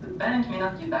example, the bank may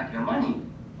not give back your money,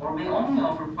 or may only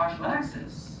offer partial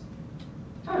access.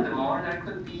 Furthermore, there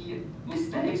could be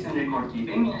mistakes in record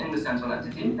keeping in the central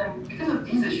entity, and because of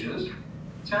these issues,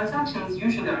 transactions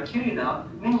usually are carried out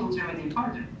with many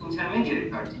intermediary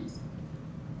parties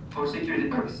for security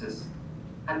purposes,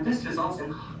 and this results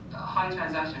in high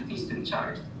transaction fees to be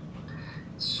charged.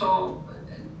 So,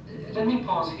 let me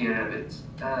pause here a bit.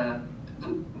 The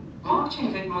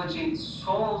blockchain technology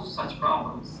solves such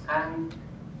problems, and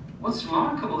what's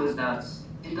remarkable is that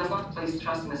it does not place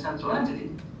trust in a central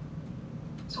entity.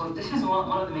 So this is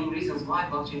one of the main reasons why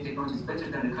blockchain technology is better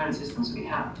than the current systems we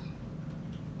have.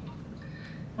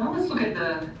 Now let's look at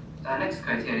the next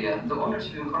criteria. The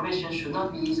ownership information should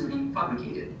not be easily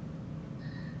fabricated.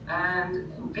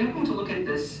 And we're going to look at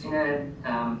this in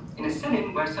a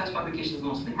setting where such fabrications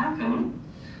mostly happen.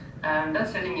 And that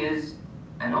setting is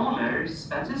an owner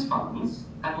spends his funds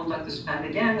and would like to spend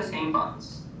again the same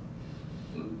funds.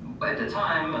 But at the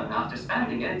time, after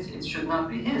spending it, it should not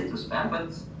be his to spend,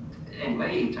 but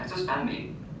anyway, he tries to spend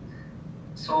maybe.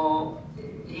 So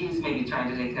he's maybe trying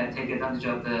to take advantage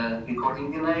of the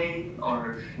recording delay,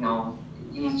 or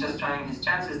he's just trying his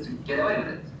chances to get away with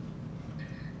it.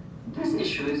 This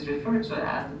issue is referred to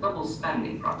as the double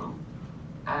spending problem.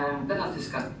 And let us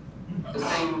discuss the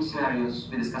same scenarios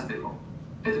we discussed before.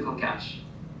 Physical cash.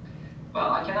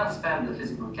 Well, I cannot spend the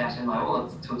physical cash in my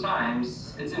wallet 2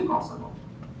 times. It's impossible.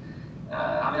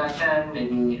 I can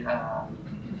maybe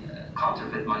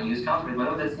counterfeit money, use counterfeit money,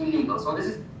 but that's illegal. So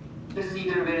this is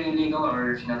either very illegal,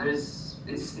 or it's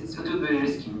very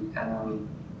risky.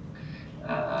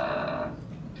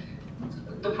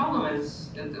 The problem is,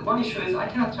 one issue is I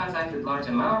cannot transact with large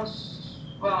amounts.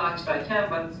 Well, actually I can,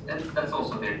 but that's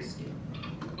also very risky.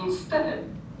 Instead,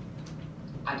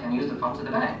 I can use the funds at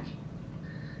the bank.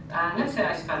 And let's say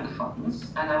I spend the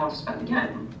funds and I want to spend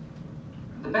again.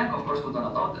 The bank, of course, would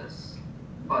not allow this.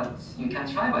 But you can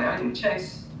try by writing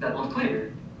checks that won't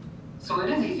clear. So it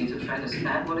is easy to try to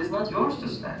spend what is not yours to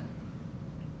spend.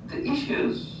 The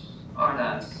issues are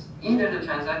that either the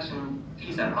transaction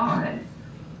fees are high,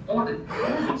 or the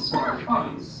clearance of the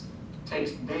funds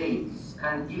takes days.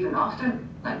 And even after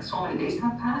so many days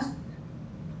have passed,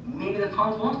 maybe the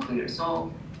funds won't clear.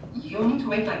 So you need to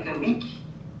wait a week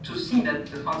to see that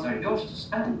the funds are yours to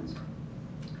spend.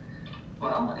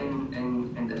 Well,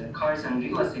 in the cars and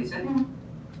real estate setting,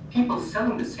 people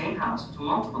selling the same house to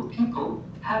multiple people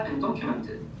have been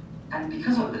documented. And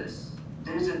because of this,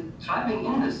 there is a thriving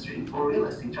industry for real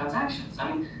estate transactions.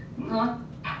 Not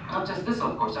just this,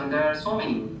 of course, and there are so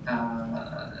many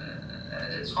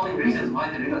reasons why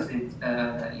the real estate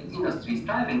industry is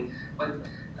thriving, but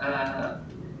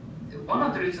one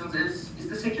of the reasons is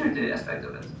the security aspect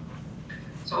of it.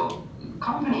 So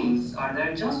companies are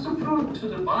there just to prove to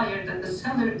the buyer that the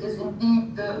seller is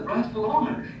indeed the rightful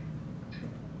owner.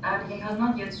 And he has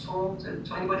not yet sold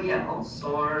to anybody else,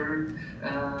 or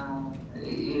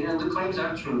the claims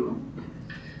are true.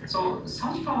 So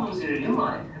such problems in real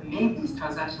life have made these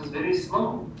transactions very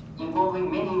slow, involving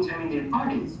many intermediate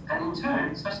parties, and in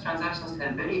turn, such transactions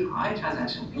have very high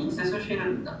transaction fees associated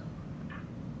with them.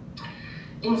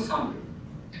 In summary,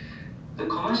 the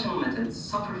conventional methods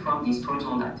suffer from these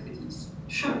fraudulent activities.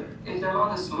 Sure, if they're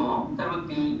not as small, there would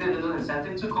be very little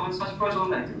incentive to commit such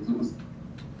fraudulent activities.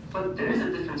 But there is a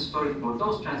different story for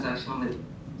those transactions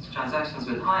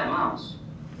with high amounts.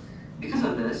 Because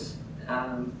of this,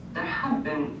 there have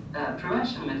been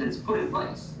prevention methods put in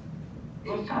place.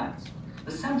 In fact,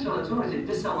 the central authority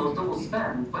disallows double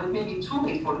spend, but it may be too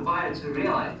late for the buyer to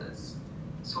realize this.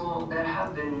 So there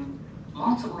have been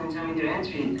multiple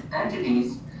intermediary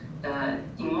entities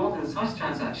involved in such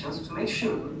transactions to make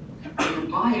sure that the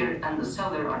buyer and the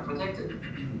seller are protected.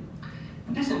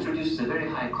 This introduces a very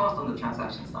high cost on the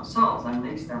transactions themselves and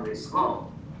makes them very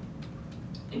slow.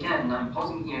 Again, I'm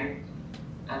pausing here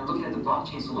and looking at the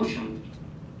blockchain solution.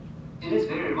 It is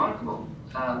very remarkable.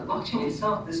 The blockchain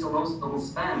itself disallows double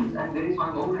spend, and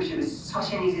verifying ownership is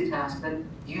such an easy task that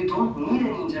you don't need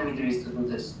any intermediaries to do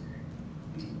this.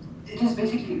 It is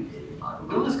basically,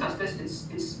 we'll discuss this,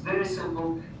 it's very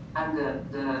simple, and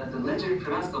the ledger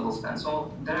prevents double spend,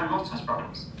 so there are no such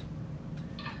problems.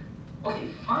 Okay,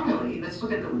 finally, let's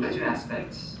look at the ledger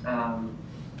aspect.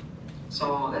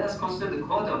 So let us consider the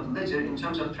quality of the ledger in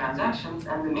terms of transactions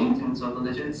and the maintenance of the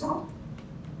ledger itself.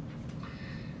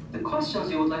 The questions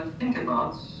you would like to think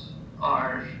about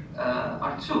are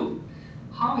two.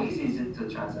 How easy is it to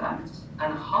transact,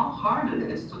 and how hard it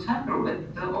is to tamper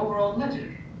with the overall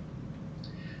ledger?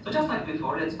 So just like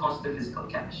before, let's consider physical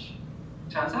cash.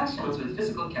 Transactions with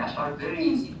physical cash are very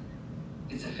easy.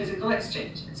 It's a physical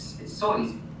exchange. It's so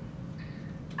easy.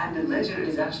 And the ledger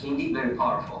is actually indeed very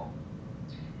powerful.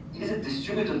 It is a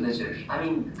distributed ledger. I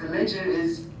mean, the ledger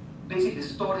is basically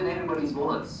stored in everybody's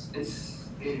wallets. It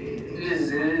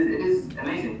is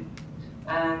amazing.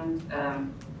 And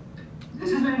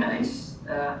this is very nice,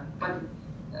 but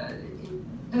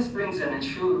this brings an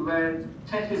issue where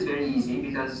theft is very easy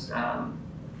because the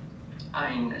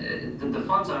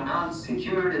funds are not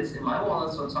secured. It's in my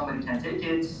wallet, so somebody can take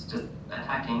it, just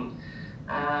attacking.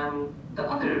 The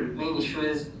other main issue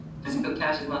is physical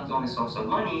cash is not the only source of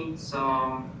money,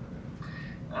 so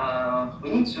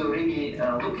we need to really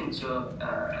look into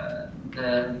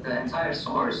the entire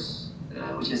source,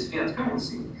 which is fiat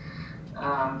currency.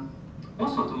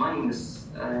 Most of the money in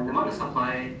the money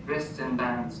supply rests in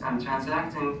banks, and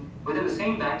transacting within the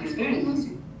same bank is very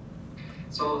easy.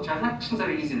 So transactions are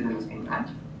easy within the same bank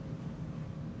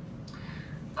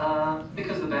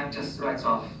because the bank just writes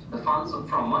off the funds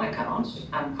from one account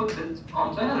and puts it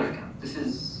onto another account. This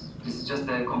is just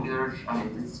a computer. I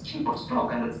mean, it's keyboard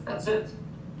stroke, and that's it.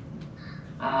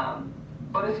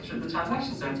 But if the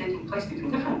transactions are taking place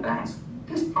between different banks,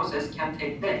 this process can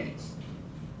take days.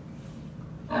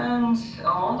 And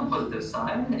on the positive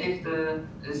side,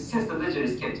 since the ledger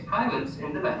is kept private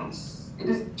in the banks, it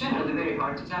is generally very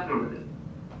hard to tamper with it.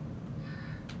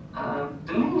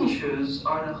 The main issues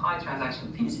are the high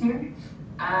transaction fees here,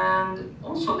 and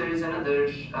also there is another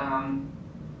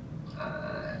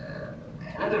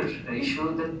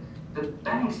issue that the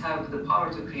banks have the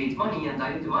power to create money and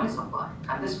dilute the money supply.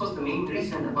 And this was the main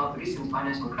reason about recent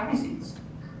financial crises,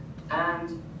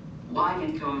 and why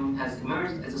Bitcoin has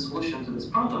emerged as a solution to this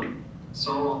problem.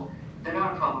 So there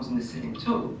are problems in this setting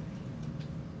too.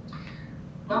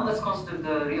 Now let's consider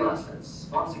the real assets.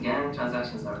 Once again,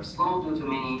 transactions are slow due to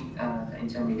many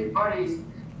intermediate parties.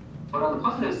 But on the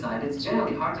positive side, it's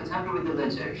generally hard to tamper with the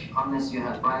ledger unless you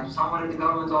have bribed someone in the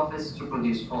government office to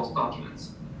produce false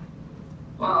documents.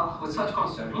 Well, with such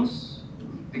concerns,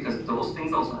 because those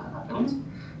things also happened,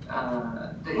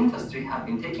 the industry have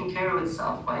been taking care of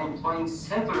itself by employing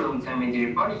several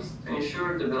intermediary parties to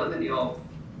ensure the validity of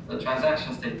the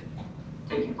transactions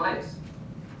taking place.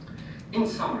 In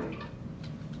summary,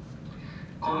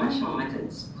 conventional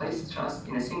methods place trust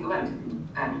in a single entity,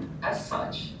 and as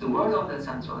such, the word of the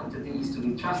central entity is to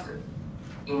be trusted.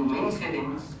 In many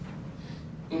settings,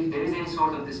 if there is any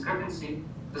sort of discrepancy,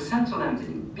 the central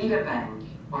entity, be it a bank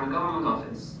or a government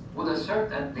office, would assert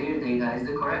that their data is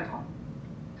the correct one.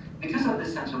 Because of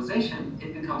this centralization,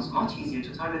 it becomes much easier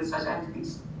to target such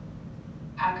entities.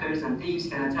 Hackers and thieves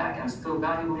can attack and steal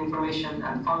valuable information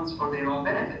and funds for their own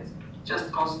benefit.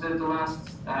 Just consider the last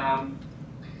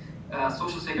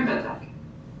social security attack,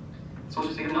 social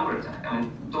security number attack. I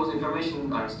mean, those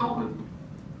information are stolen.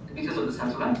 because of the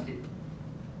central entity.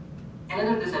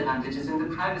 Another disadvantage is in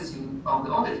the privacy of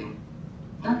the auditing.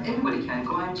 Not everybody can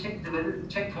go and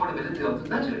check for the validity of the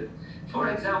ledger. For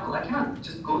example, I cannot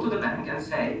just go to the bank and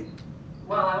say,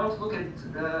 well, I want to look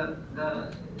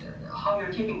at how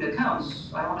you're keeping the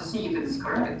accounts. I want to see if it is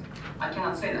correct. I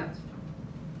cannot say that.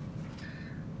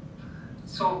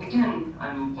 So again,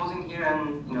 I'm pausing here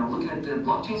and looking at the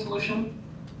blockchain solution.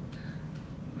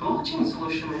 Blockchain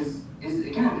solution is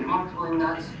again remarkable in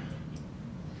that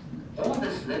all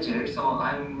this ledger, so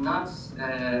I'm not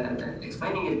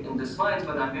explaining it in the slides,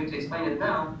 but I'm going to explain it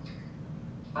now.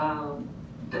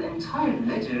 The entire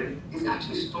ledger is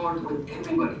actually stored with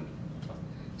everybody.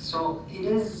 So it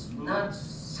is not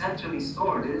centrally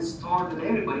stored, it is stored with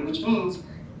everybody, which means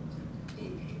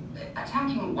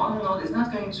attacking one node is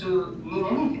not going to mean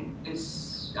anything.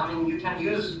 You can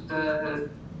use the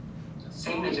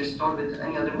same ledger stored with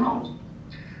any other node.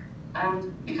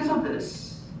 And because of this,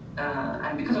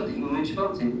 and because of the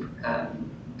immutability,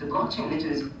 the blockchain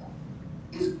ledger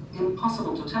is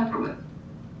impossible to tamper with.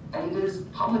 And it is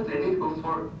publicly available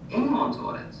for anyone to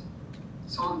audit.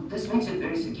 So this makes it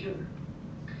very secure.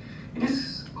 It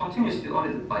is continuously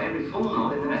audited by every full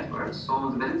node in the network, so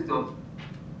the validity of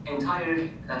entire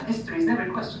history is never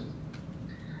questioned.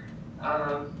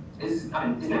 Is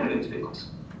never going to be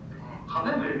questioned.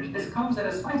 However, this comes at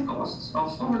a slight cost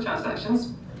of slower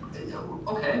transactions.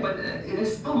 Okay, but it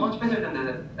is still much better than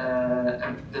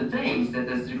the days that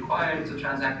is required to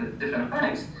transact with different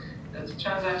banks. The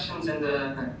transactions in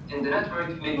the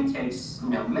network maybe takes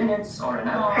minutes or an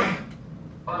hour,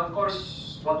 but of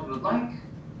course, what we would like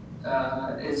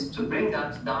is to bring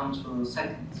that down to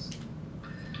seconds.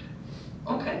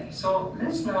 Okay, so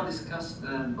let's now discuss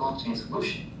the blockchain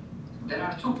solution. There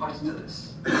are two parts to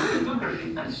this: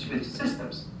 cryptography and distributed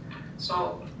systems.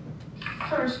 So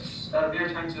first, I'm going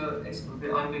to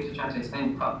try to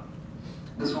explain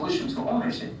the solution to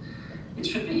ownership. It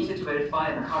should be easy to verify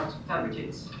and hard to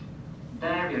fabricate.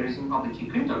 There we are using public key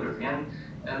cryptography, and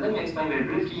let me explain very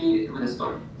briefly with a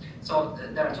story. So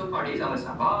there are two parties, Alice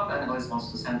and Bob, and Alice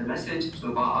wants to send a message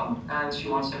to Bob, and she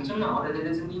wants him to know that it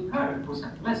is indeed her who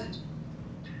sent the message.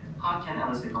 How can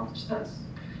Alice accomplish this?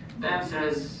 The answer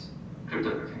is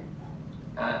cryptography.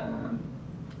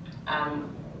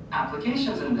 And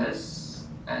applications in this,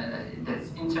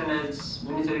 that's internet,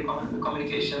 military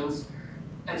communications,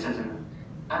 etc.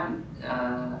 And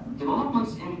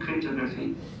developments in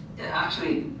cryptography,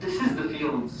 actually, this is the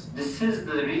field, this is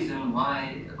the reason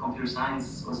why computer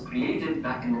science was created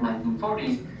back in the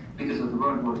 1940s, because of the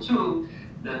World War II,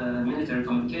 the military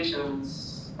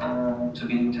communications to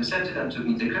be intercepted and to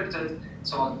be decrypted.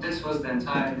 So this was the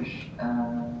entire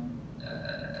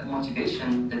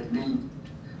motivation that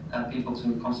led people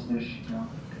to consider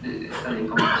studying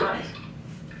computer science.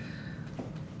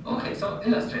 Okay, so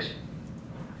illustration.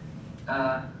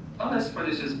 Alice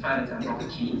produces private and public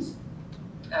keys,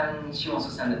 and she wants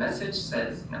to send a message,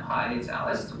 says, hi, it's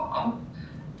Alice, to Bob.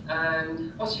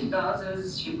 And what she does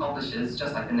is she publishes,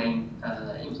 just like the name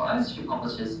implies, she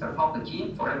publishes her public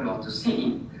key for everyone to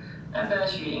see, and then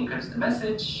she encrypts the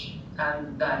message,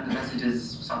 and then the message is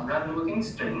some random looking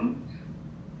string.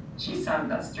 She sends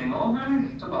that string over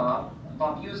to Bob.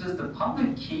 Bob uses the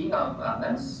public key of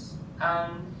Alice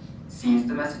and sees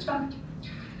the message back.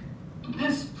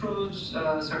 This proves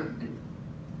certainty.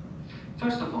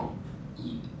 First of all,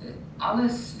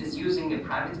 Alice is using a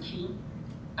private key,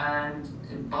 and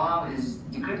Bob is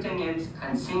decrypting it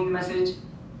and seeing the message.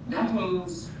 That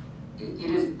means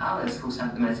it is Alice who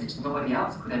sent the message. Nobody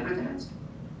else could have written it.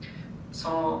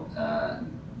 So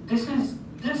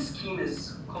this scheme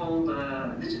is called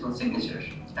digital signature,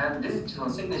 and digital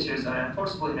signatures are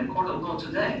enforceable in a court of law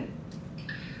today.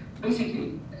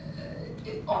 Basically,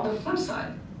 on the flip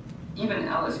side, even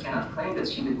Alice cannot claim that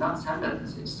she did not send that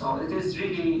message. So it is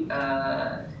really,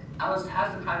 Alice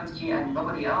has the private key and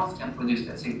nobody else can produce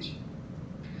that signature.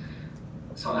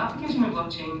 So application of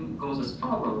blockchain goes as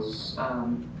follows.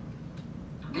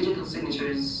 Digital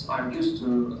signatures are used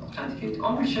to authenticate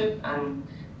ownership, and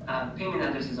payment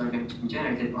addresses are going to be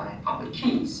generated by public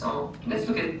keys. So let's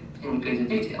look at in greater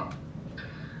detail.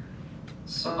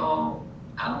 So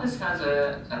Alice has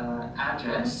an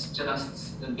address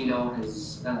just below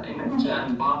his image,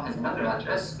 and Bob has another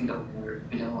address below her.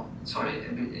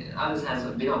 Alice has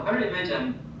below her image,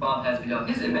 and Bob has below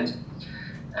his image.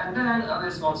 And then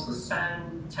Alice wants to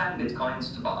send 10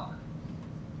 bitcoins to Bob.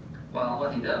 Well,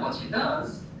 what she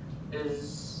does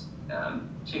is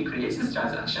she creates this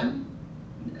transaction.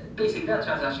 Basically, that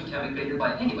transaction can be created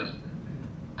by anybody.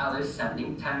 Alice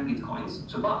sending 10 bitcoins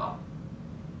to Bob.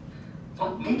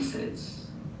 What makes it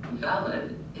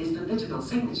valid is the digital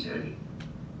signature.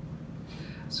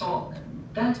 So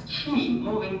that key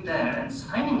moving there and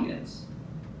signing it,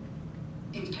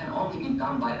 it can only be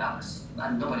done by Alice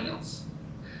and nobody else.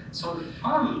 So the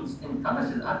funds in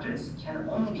Alice's address can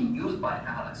only be used by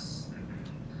Alice,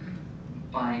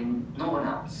 by no one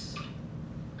else.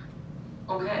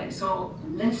 Okay, so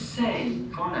let's say,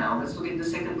 for now, let's look at the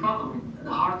second problem,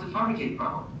 the hard to fabricate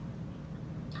problem.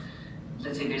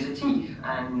 Let's say there's a thief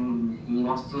and he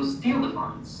wants to steal the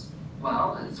funds.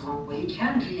 Well, so he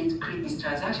can really create these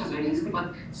transactions very easily,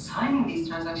 but signing these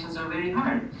transactions are very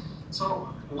hard. So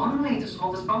one way to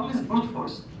solve this problem is brute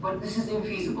force, but this is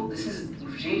infeasible. This is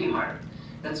really hard.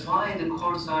 That's why the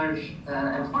courts are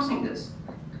enforcing this.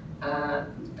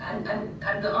 And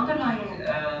the underlying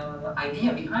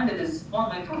idea behind it is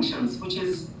one-line functions, which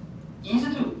is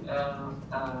easy to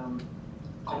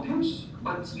compute,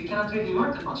 but you cannot really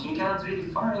work the function. You cannot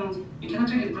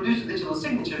really produce a digital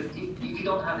signature if you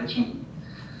don't have a key.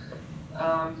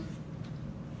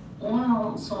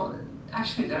 Well, so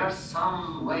actually there are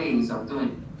some ways of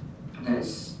doing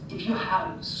this. If you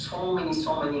have so many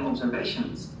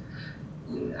observations,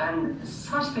 and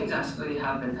such things actually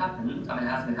has been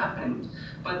happening,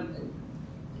 but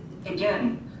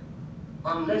again,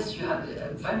 unless you have,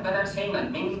 when I'm saying like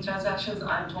many transactions,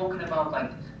 I'm talking about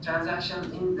like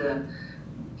transactions in the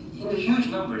huge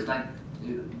numbers, like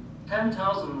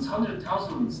 10,000s,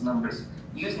 100,000s numbers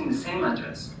using the same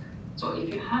address. So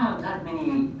if you have that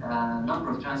many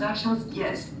number of transactions,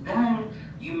 yes, then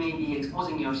you may be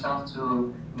exposing yourself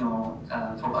to,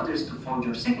 for others to forge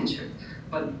your signature.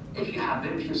 But if you have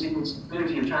very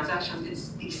few transactions,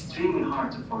 it's extremely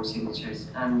hard to forge signatures,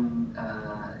 and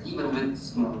even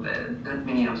with that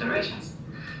many observations.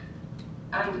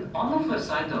 And on the flip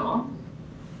side, though,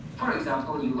 for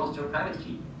example, you lost your private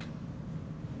key.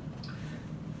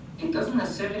 It doesn't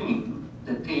necessarily mean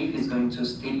the thief is going to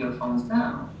steal your funds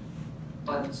now,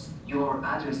 but your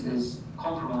address is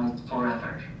compromised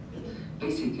forever.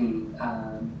 Basically,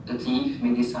 the thief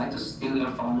may decide to steal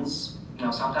your funds,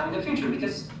 sometime in the future,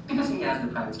 because he has the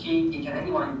private key. He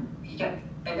can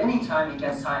at any time he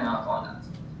can sign up on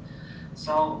that.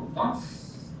 So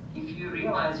if you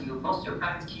realize you lost your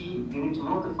private key, you need to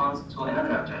move the funds to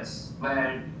another address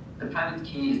where the private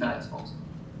key is not exposed.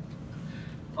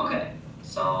 Okay,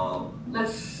 so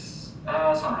let's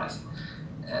summarize.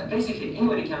 Basically,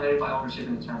 anybody can verify ownership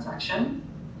in the transaction.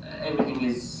 Everything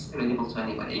is available to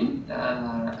anybody.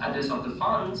 Address of the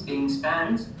funds being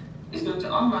spent is going to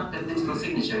unlock the digital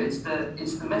signature. It's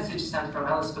the message sent from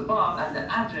Alice to Bob, and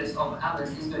the address of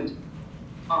Alice is going to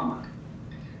unlock.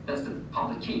 That's the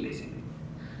public key, basically.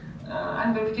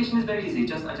 And verification is very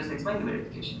easy. I just explained the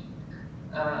verification.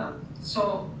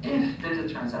 So if there's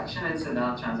a transaction, it's a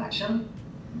valid transaction,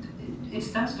 it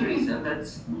stands to reason that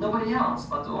nobody else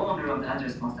but the owner of the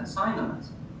address must have signed on it.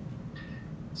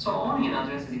 So owning an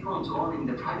address is equal to owning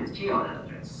the private key on an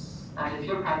address. And if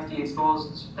your private key is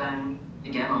exposed, then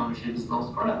again, ownership is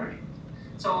lost forever.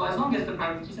 So as long as the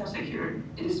private keys are secured,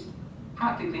 it is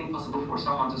practically impossible for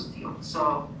someone to steal.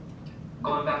 So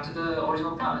going back to the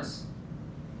original premise,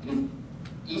 it is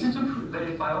easy to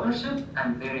verify ownership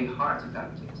and very hard to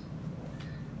fabricate.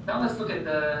 Now let's look at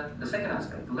the second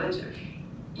aspect, the ledger.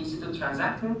 Easy to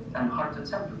transact with and hard to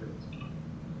tamper with.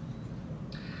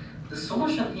 The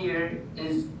solution here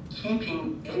is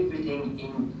keeping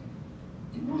everything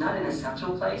not in a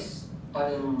central place,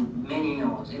 but in many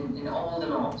nodes, in all the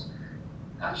nodes.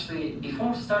 Actually,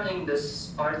 before starting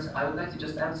this part, I would like to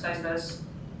just emphasize this.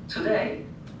 Today,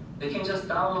 you can just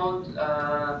download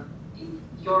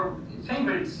your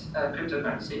favorite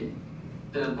cryptocurrency,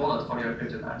 the wallet for your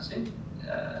cryptocurrency,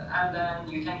 and then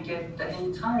you can get the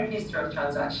entire history of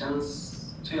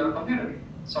transactions to your computer.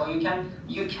 So you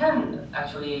can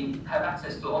actually have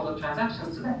access to all the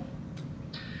transactions today.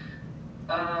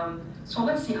 So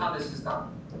let's see how this is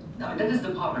done. Now that is the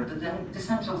power. The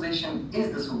decentralization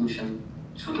is the solution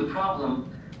to the problem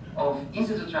of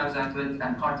easy to transact with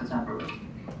and hard to tamper with.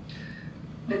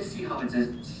 Let's see how it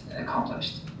is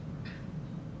accomplished.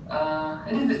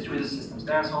 It is distributed systems.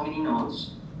 There are so many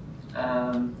nodes,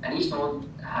 and each node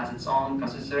has its own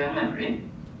processor and memory,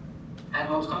 and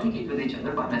nodes communicate with each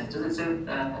other by messages. It's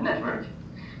a network,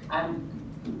 and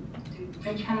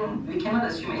we cannot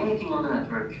assume anything on the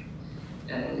network.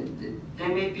 They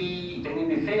may be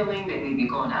failing, they may be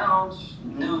going out,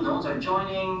 new nodes are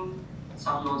joining,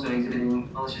 some nodes are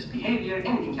exhibiting malicious behavior,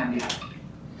 anything can be happening.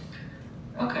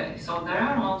 Okay, so there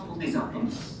are multiple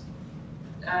designs,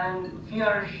 and we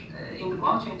are, in the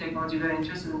blockchain technology, very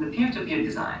interested in the peer-to-peer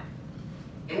design.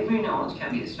 Every node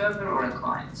can be a server or a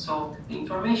client, so the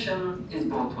information is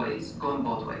going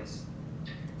both ways.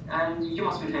 And you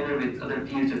must be familiar with other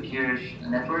peer-to-peer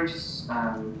networks.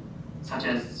 such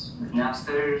as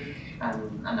Napster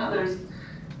and others.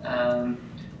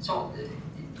 So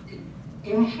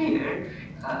in here,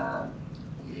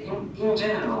 in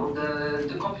general,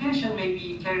 the computation may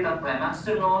be carried out by a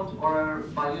master node or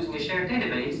by using a shared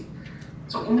database.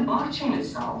 So in the blockchain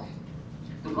itself,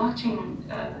 the blockchain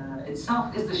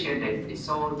itself is the shared database.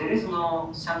 So there is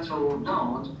no central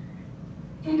node.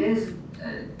 It is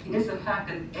the fact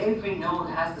that every node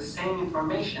has the same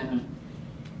information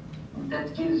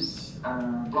that gives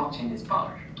blockchain its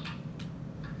power.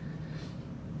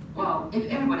 Well, if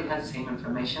everybody has the same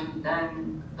information,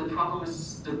 then the problem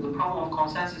is the problem of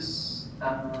consensus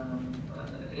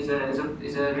is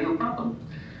a real problem.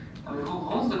 I mean, who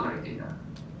holds the correct data?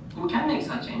 Who can make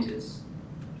such changes?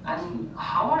 And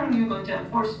how are you going to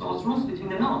enforce those rules between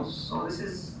the nodes? So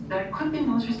there could be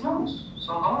malicious nodes.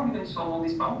 So how are we going to solve all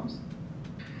these problems?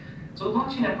 So the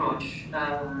blockchain approach,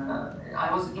 I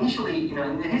was initially, in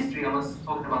the history, I was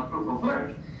talking about proof of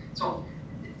work. So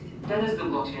that is the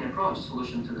blockchain approach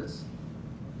solution to this.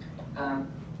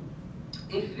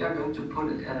 If you are going to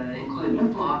include a new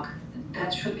block,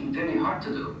 that should be very hard to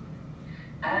do.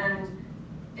 And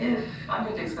if I'm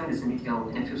going to explain this in detail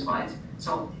in a few slides,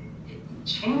 so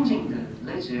changing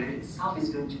the ledger itself is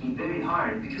going to be very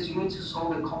hard because you need to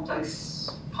solve a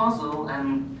complex puzzle,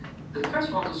 and the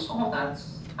first one to solve that,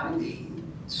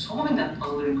 solving that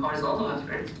puzzle requires a lot of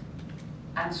effort,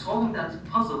 and solving that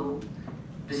puzzle,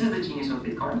 this is the genius of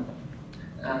Bitcoin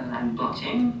and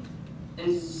blockchain,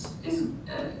 is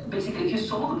basically if you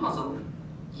solve the puzzle,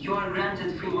 you are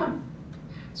granted free money.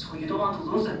 So you don't want to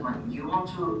lose that money. You want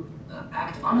to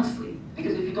act honestly,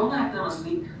 because if you don't act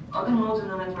honestly, other nodes in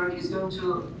the network is going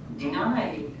to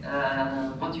deny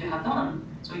what you have done,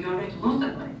 so you're going to lose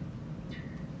that money.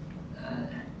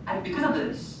 And because of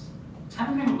this,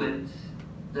 tampering with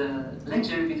the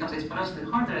ledger becomes exponentially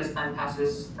harder as time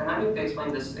passes, and I'm going to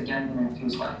explain this again in a few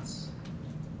slides.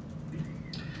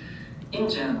 In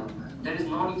general, there is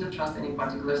no need to trust any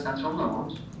particular central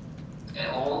node.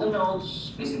 All the nodes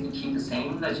basically keep the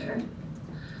same ledger.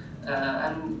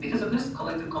 And because of this,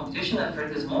 collective computation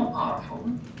effort is more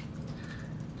powerful.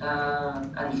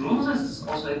 And rules is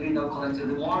also agreed on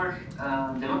collectively more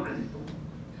democratic.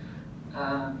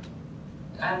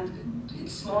 And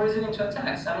it's more resilient to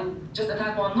attacks. Just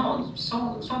attack one node,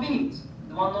 so be it.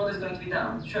 The one node is going to be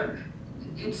down, sure.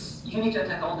 You need to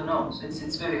attack all the nodes.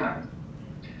 It's very hard.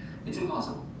 It's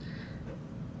impossible.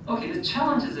 Okay, the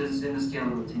challenges is in the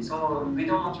scalability. So we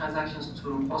don't want transactions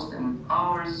to post in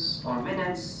hours or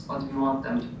minutes, but we want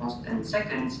them to post in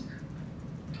seconds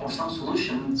or some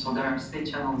solution. So there are state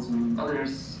channels and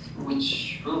others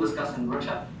which we'll discuss in the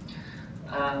workshop.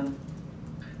 And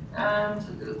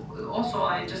also,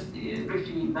 I just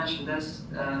briefly mentioned this.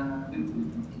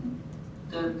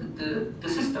 The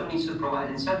system needs to provide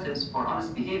incentives for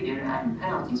honest behavior and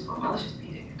penalties for malicious behavior.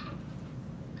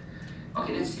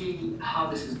 Okay, let's see how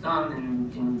this is done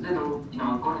in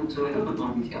going into a little bit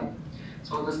more detail.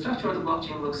 So the structure of the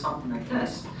blockchain looks something like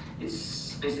this.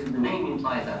 It's basically, the name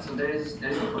implies that. So there's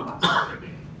a block,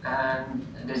 and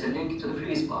there's a link to the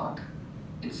previous block.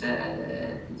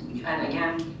 And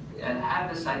again,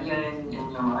 have this idea in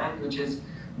your mind, which is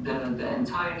the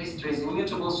entire history is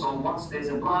immutable. So once there's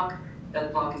a block,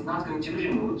 that block is not going to be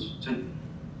removed. So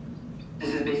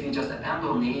this is basically just append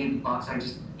only. Blocks are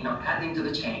just adding to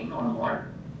the chain or more.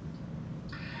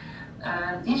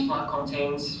 And each block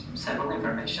contains several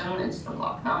information. It's the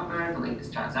block number, the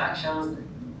latest transactions,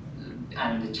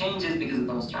 and the changes because of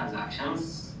those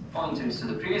transactions, pointers to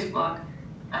the previous block,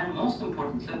 and most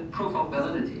importantly, proof of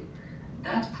validity.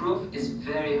 That proof is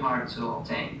very hard to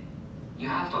obtain. You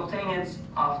have to obtain it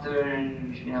after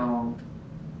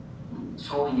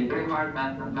solving a very hard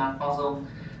math puzzle,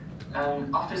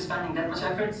 and after spending that much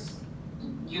effort,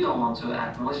 you don't want to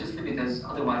act maliciously because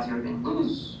otherwise you're going to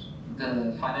lose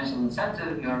the financial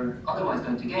incentive you're otherwise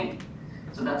going to gain.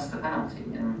 So that's the penalty,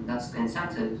 and that's the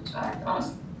incentive to act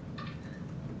honestly.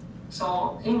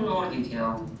 So in more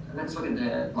detail, let's look at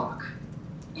the block.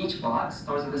 Each block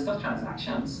stores a list of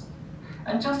transactions,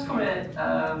 and just for it,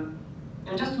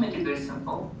 just to make it very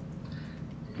simple,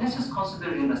 let's just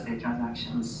consider real estate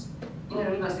transactions. In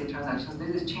a real estate transactions, there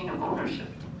is a chain of ownership.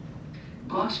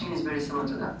 Blockchain is very similar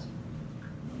to that.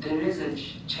 There is a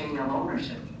chain of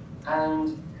ownership,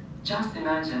 and just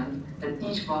imagine that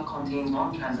each block contains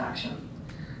one transaction,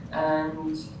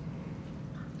 and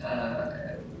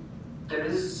there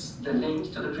is the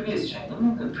link to the previous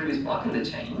chain, the previous block in the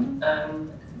chain,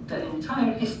 and the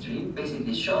entire history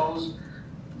basically shows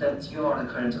that you are the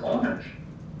current owner.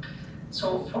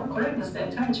 So for correctness, the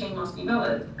entire chain must be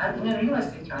valid, and in a real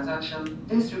estate transaction,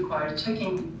 this requires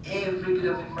checking every bit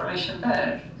of information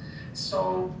there.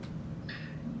 So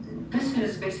this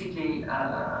is basically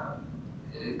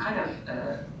kind of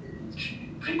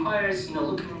requires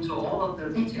looking into all of the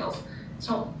details.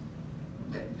 So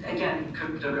again,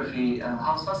 cryptography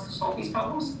helps us to solve these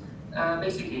problems.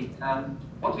 Basically,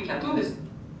 what we can do is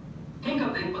think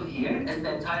of the input here as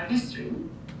the entire history,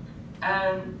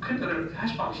 and cryptographic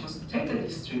hash functions take the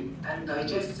history and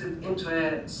digest it into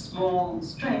a small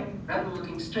string,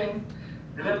 random-looking string.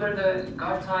 Remember the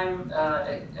guard time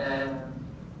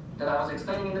that I was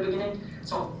explaining in the beginning?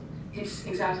 So it's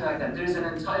exactly like that. There is an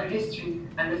entire history,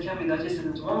 and it can be digested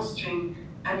into one string,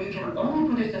 and you can only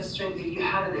produce that string if you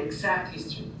have an exact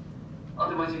history.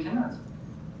 Otherwise, you cannot.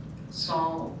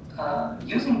 So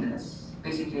using this,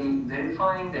 basically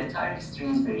verifying the entire history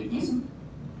is very easy,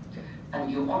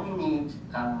 and you only need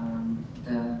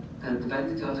the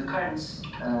validity of the current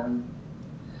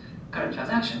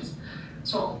transactions.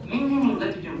 So maintaining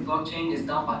Ethereum blockchain is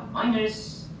done by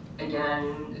miners.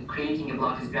 Again, creating a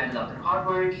block is granted after hard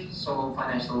work, so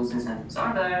financial incentives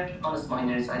are there. Honest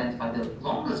miners identify the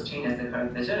longest chain as the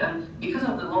correct ledger, and because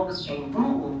of the longest chain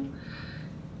rule,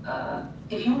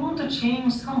 if you want to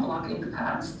change some block in the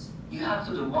past, you have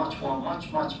to do much more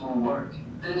work.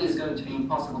 That is going to be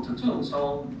impossible to do.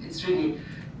 So it's really,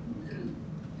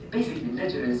 basically,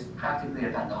 ledger is practically a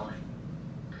bad only.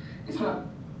 It's not,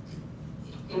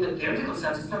 in the theoretical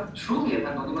sense, it's not truly a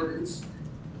bad only, but it's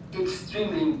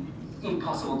extremely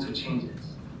impossible to change it.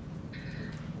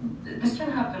 This can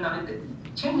happen, I mean,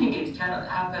 changing it can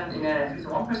happen in a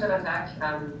 51% attack,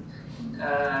 and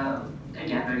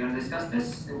again, we're going to discuss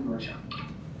this in the workshop.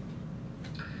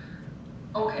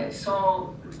 Okay,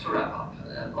 so to wrap up,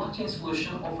 blockchain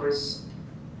solution offers,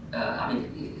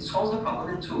 it solves the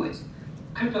problem in two ways.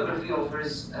 Cryptography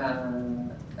offers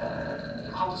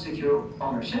how to secure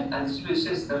ownership, and distributed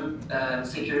system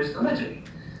secures the ledger.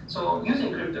 So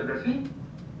using cryptography,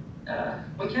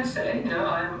 we can say,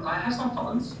 I have some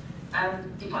funds,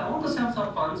 and if I want to send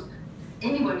some funds,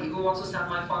 anybody who wants to send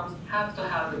my funds have to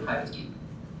have the private key.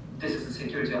 This is the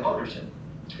security of ownership.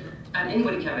 And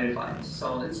anybody can verify it.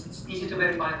 So it's easy to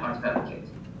verify, hard to replicate.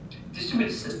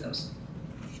 Distributed systems.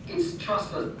 It's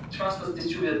trustless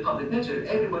distributed public ledger.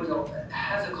 Everybody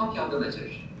has a copy of the ledger.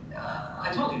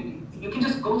 I told you, you can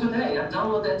just go today and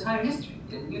download the entire history.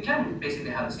 You can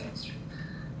basically have the same history.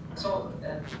 So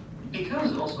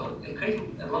because also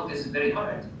creating a block is very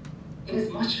hard, it is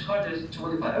much harder to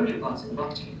modify earlier blocks in the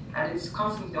blockchain, and it's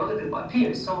constantly audited by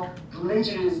peers. So the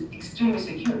ledger is extremely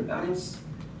secure. I mean,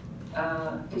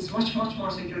 it's much more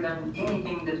secure than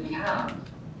anything that we have.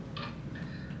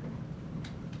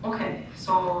 Okay,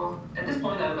 so at this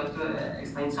point, I would like to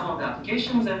explain some of the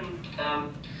applications and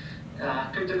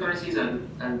cryptocurrencies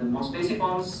and the most basic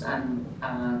ones, and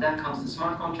then comes the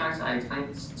smart contracts. I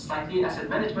explained slightly asset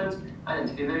management,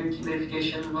 identity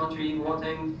verification, lottery,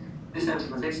 voting,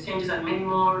 decentralized exchanges, and many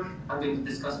more I'm going to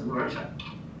discuss in the workshop.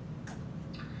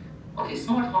 Okay,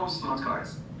 smart homes, smart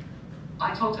cars.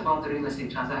 I talked about the real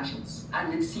estate transactions,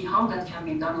 and let's see how that can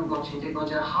be done in blockchain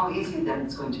technology and how easy then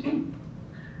it's going to be.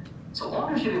 So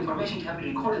ownership information can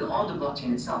be recorded on the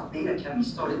blockchain itself. Data can be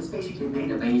stored. It's basically a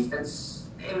database that's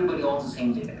everybody owns the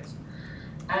same database.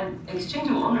 And exchange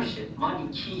of ownership, money,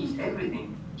 keys,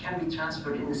 everything can be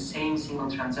transferred in the same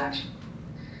single transaction.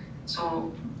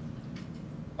 So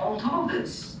on top of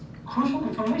this, crucial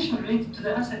information related to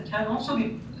the asset can also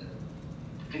be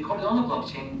recorded on the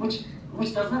blockchain,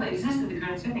 which does not exist in the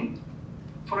current setting.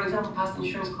 For example, past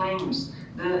insurance claims,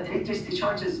 the electricity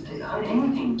charges,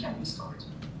 anything can be stored.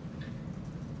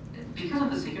 Because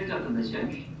of the security of the ledger,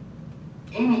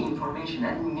 any information,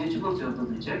 any mutability of the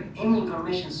ledger, any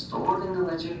information stored in the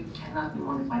ledger cannot be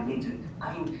modified later.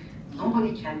 I mean,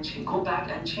 nobody can go back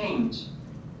and change.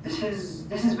 This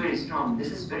is very strong.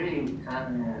 This is very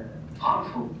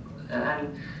powerful,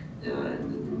 and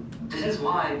this is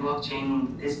why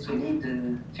blockchain is to lead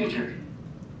the future.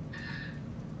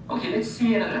 Okay, let's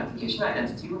see another application: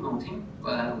 identity voting,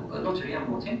 lottery and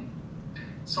voting.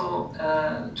 So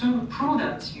to prove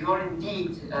that you are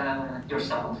indeed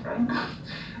yourself, right?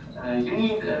 You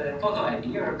need a photo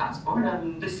ID or a passport,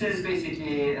 and this is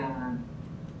basically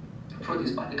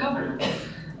produced by the government.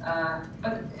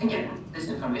 But again, this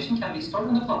information can be stored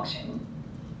on the blockchain,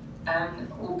 and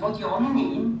what you only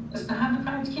need is to have the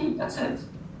private key. That's it.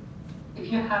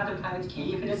 If you have the private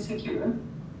key, if it is secure,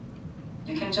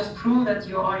 you can just prove that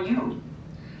you are you.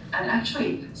 And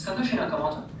actually, Satoshi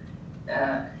Nakamoto,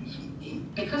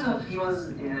 because of he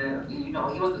was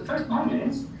the first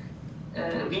miners,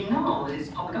 we know his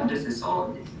public addresses.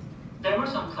 So there were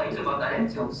some claims about the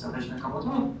identity of Satoshi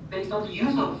Nakamoto based on the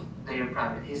use of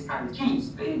his private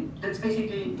keys. That's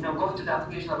basically going to the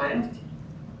application of identity.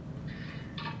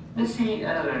 Let's see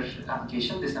another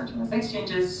application, decentralized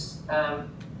exchanges.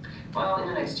 Well, in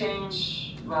an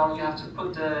exchange, well, you have to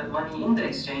put the money in the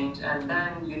exchange, and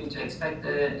then you need to expect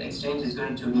the exchange is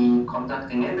going to be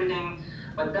conducting everything.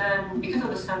 But then, because of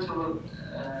the central,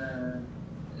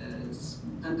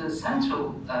 the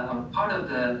central part of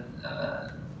the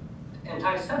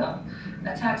entire setup,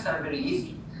 attacks are very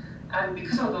easy, and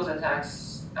because of those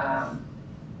attacks,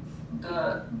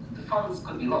 the funds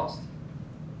could be lost.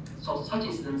 So such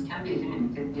incidents can be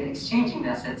eliminated by exchanging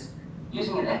assets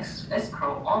using an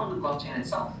escrow on the blockchain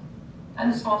itself.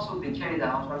 And the swaps will be carried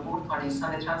out when both parties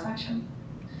sign a transaction.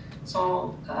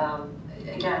 So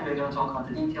again, we're going to talk about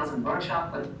the details in the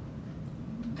workshop, but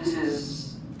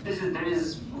there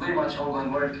is very much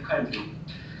ongoing work currently.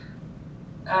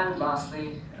 And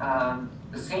lastly,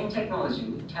 the same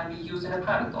technology can be used in a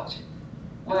private blockchain,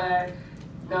 where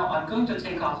now I'm going to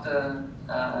take off the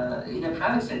in a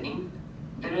private setting.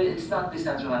 It's not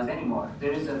decentralized anymore.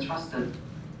 There is a trusted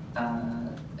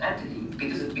entity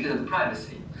because of the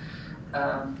privacy,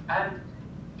 and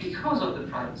because of the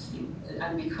privacy,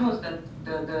 and because that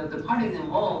the parties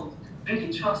involved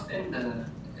really trust in the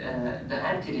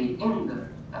entity in the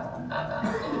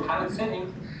private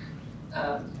setting.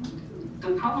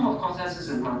 The problem of consensus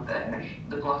is not there.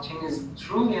 The blockchain is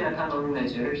truly an accountable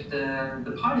ledger.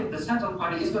 The central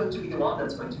party is going to be the one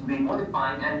that's going to be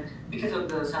modifying, and because of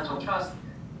the central trust,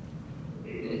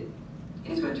 it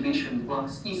is going to be issuing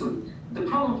blocks easily. The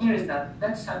problem here is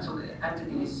that central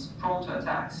entity is prone to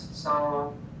attacks.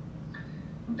 So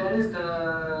there is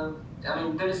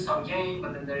there is some gain,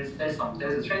 but then there's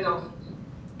a trade-off.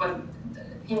 But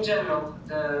in general,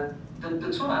 the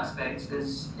two aspects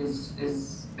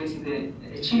is basically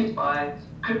achieved by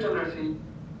cryptography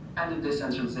and the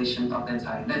decentralization of the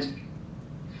entire ledger.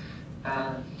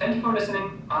 Thank you for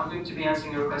listening. I'm going to be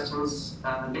answering your questions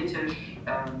later.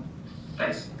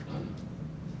 Thanks.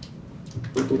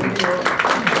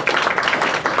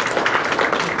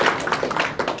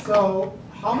 So,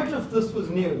 how much of this was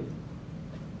new?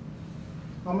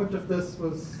 How much of this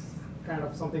was kind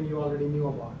of something you already knew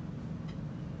about?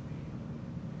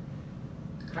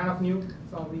 Kind of new,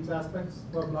 some of these aspects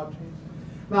for blockchain.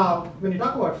 Now, when you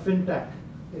talk about fintech,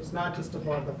 it's not just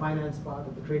about the finance part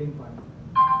or the trading part.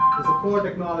 There's a core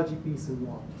technology piece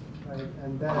involved, right?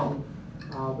 And then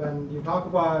when you talk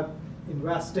about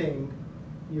investing,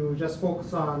 you just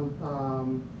focus on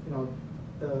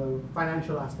the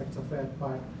financial aspects of it,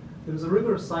 but there's a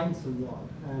rigorous science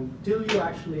involved. And till you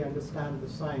actually understand the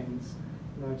science,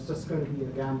 it's just going to be a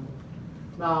gamble.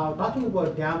 Now, talking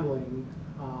about gambling,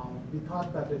 we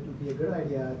thought that it would be a good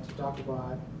idea to talk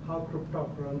about how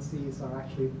cryptocurrencies are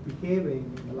actually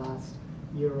behaving in the last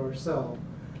year or so.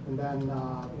 And then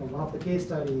one of the case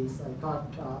studies I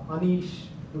thought Anish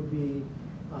would be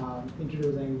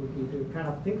introducing would be to kind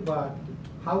of think about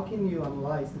how can you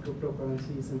analyze the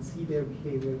cryptocurrencies and see their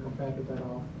behavior compared to that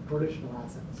of traditional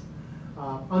assets.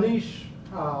 Anish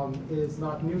is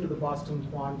not new to the Boston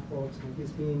quant folks.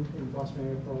 He's been in the Boston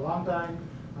area for a long time.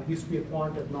 He used to be a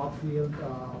quant at Northfield,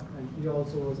 and he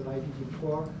also was at ITG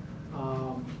before.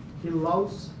 He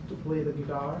loves to play the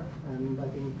guitar, and I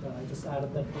think I just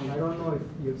added that comment. I don't know if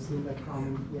you've seen that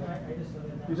comment yet. I just saw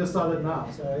that now. You just saw that now,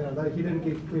 so that he didn't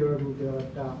get clear with me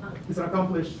that he's an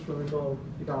accomplished flamenco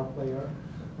guitar player,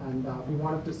 and we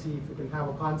wanted to see if we can have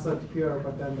a concert here,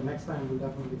 but then the next time we'll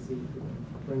definitely see if we can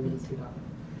bring in his guitar.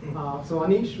 So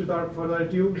Anish, without further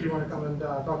ado, do you want to come and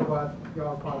talk about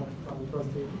your part of the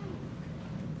presentation?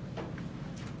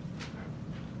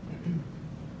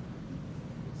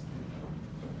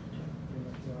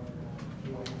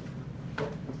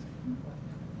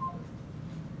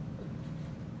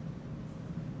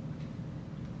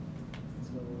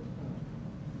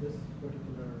 This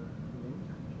particular link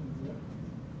is here.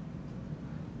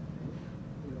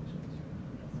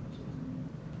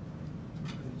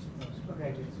 Okay,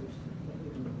 I can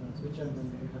switch and then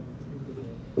you have the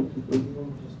video. You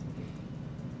won't just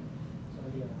so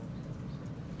yeah.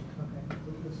 Okay, so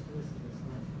this is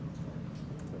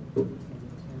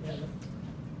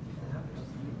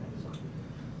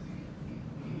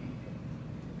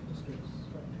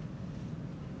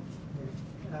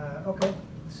Okay,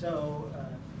 so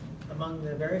among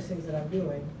the various things that I'm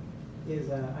doing is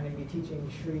I'm going to be teaching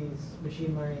Shree's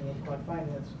machine learning and quant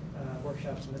finance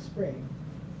workshops in the spring.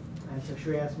 And so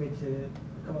Shree asked me to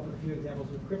come up with a few examples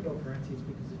with cryptocurrencies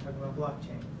because they're talking about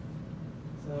blockchain.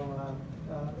 So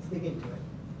let's dig into it.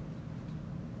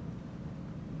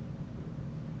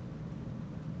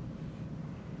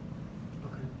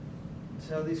 Okay.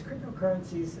 So these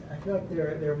cryptocurrencies, I feel like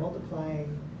they're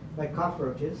multiplying like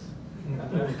cockroaches.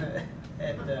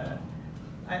 And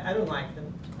I don't like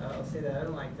them. I'll say that, I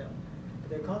don't like them.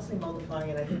 They're constantly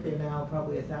multiplying, and I think they're now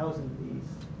probably 1,000 of these,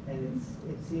 and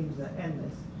it seems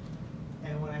endless.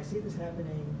 And when I see this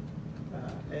happening,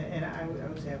 and I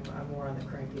would say I'm more on the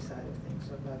cranky side of things,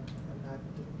 so I'm not,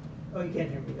 oh, you can't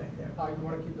hear me back there. You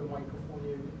want to keep the microphone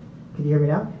here? Can you hear me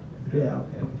now? Yeah,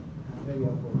 okay. Maybe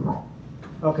I'll go.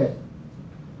 Okay.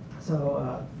 So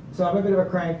I'm a bit of a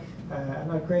crank. I'm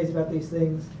not crazy about these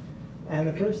things. And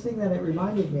the first thing that it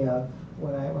reminded me of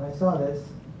when I saw this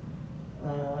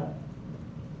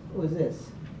was this.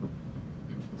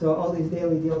 So all these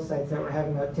daily deal sites that were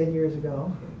having about 10 years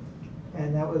ago,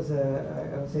 and that was,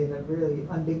 I would say, a really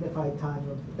undignified time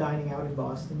of dining out in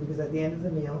Boston, because at the end of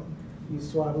the meal, you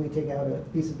suavely take out a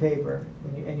piece of paper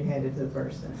and you hand it to the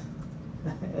person.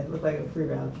 It looked like a free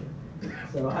voucher.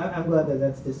 So I'm glad that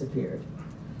that's disappeared.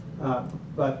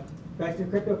 But back to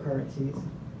cryptocurrencies,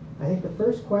 I think the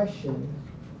first question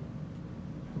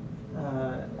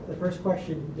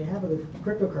you have with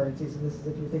cryptocurrencies, and this is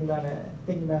if you're thinking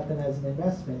about them as an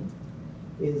investment,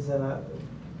 is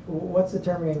what's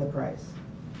determining the price?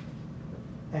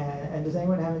 And does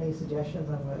anyone have any suggestions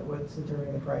on what's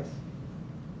determining the price?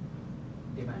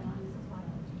 Demand.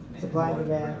 Supply and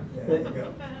demand. There you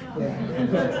go.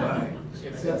 Yeah.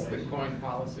 It's the coin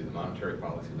policy, the monetary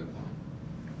policy of the coin.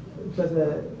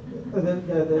 But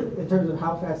in terms of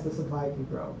how fast the supply can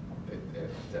grow.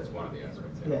 That's one of the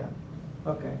aspects. Yeah.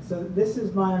 Okay. So this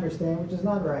is my understanding, which is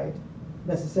not right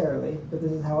necessarily, but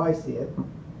this is how I see it.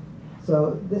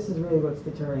 So this is really what's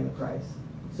determining the price.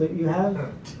 So you have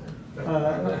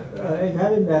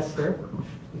investor,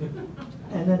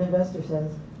 and then investor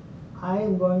says, I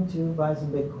am going to buy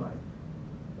some Bitcoin.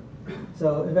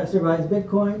 So investor buys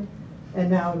Bitcoin, and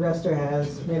now investor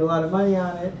has made a lot of money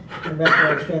on it. Investor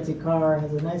has a fancy car,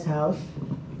 has a nice house.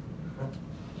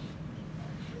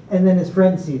 And then his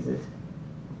friend sees it.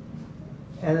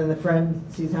 And then the friend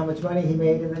sees how much money he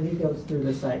made, and then he goes through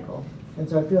the cycle. And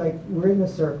so I feel like we're in the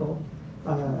circle.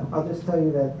 I'll just tell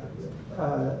you that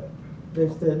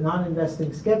there's the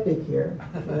non-investing skeptic here.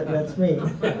 That's me.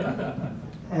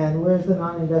 And where's the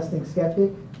non-investing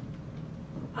skeptic?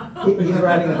 He's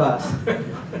riding the bus.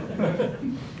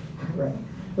 Right.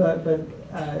 But do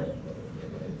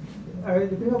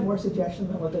you have more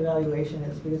suggestions on what the valuation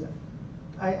is? Because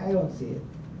I don't see it.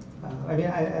 I mean,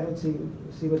 I don't see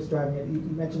what's driving it. You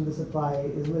mentioned the supply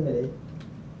is limited,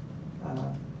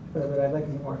 but I'd like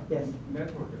to hear more. Yes.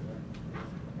 Network effect.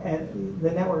 And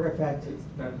the network effect.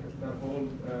 That whole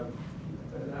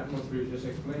atmosphere you just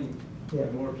explained. Yeah.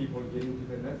 The more people get into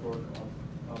the network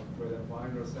of whether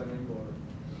buying or selling or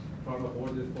trying to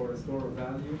hold it for a store of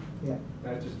value, Yeah.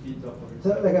 that just speeds up.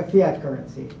 So like a fiat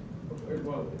currency.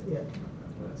 Well, Yeah.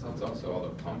 It's also all the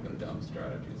pump and dump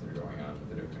strategies that are going on with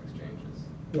the different exchanges.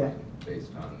 Yeah.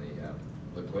 Based on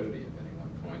the liquidity of any one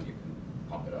coin, you can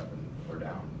pump it up or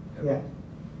down. Yeah.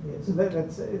 Yeah. So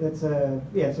that's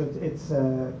So it's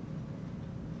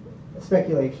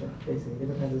speculation basically. It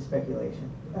depends on speculation.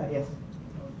 Yes.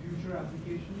 future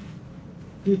applications?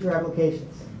 Future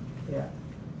applications. Yeah.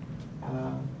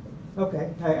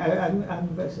 Okay.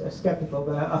 I'm skeptical,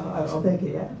 but I'll take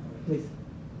it. Yeah. Please.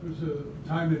 There's a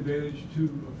time advantage to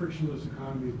a frictionless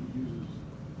economy that uses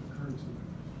the currency.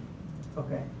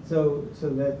 Okay. So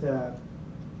that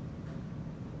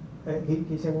can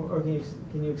you say more, or can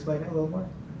you explain it a little more?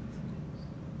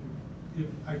 If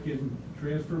I can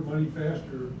transfer money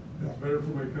faster, that's Yeah. better for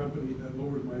my company. That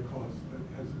lowers my costs. That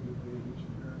has an advantage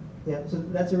in there. Yeah. So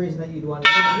that's the reason that you'd want to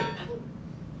use it.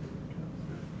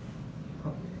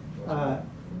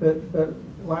 But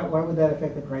why would that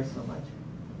affect the price so much?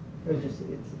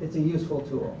 It's a useful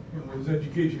tool. As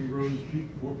education grows,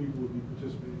 more people will be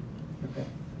participating. Okay.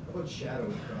 How about shadow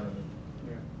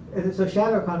economy? So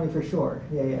shadow economy for sure.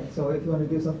 Yeah. So if you want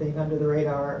to do something under the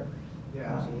radar,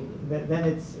 Yeah, absolutely. then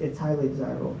it's highly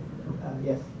desirable.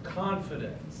 Yes.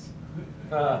 Confidence.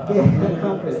 Yeah,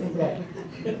 confidence.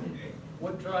 Yeah.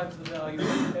 What drives the value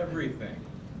of everything?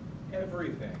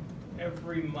 Everything.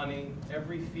 Every money,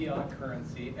 every fiat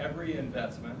currency, every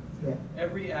investment, Yeah.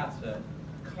 every asset.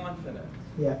 Confidence.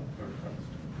 Yeah.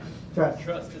 Trust.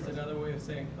 Trust is another way of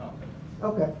saying confidence.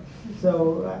 Okay.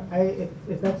 So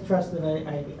if that's trust, then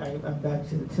I'm back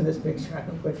to this picture. I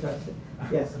don't quite trust it.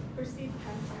 Yes. Perceived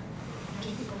transparent.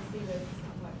 Many people see this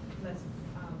somewhat less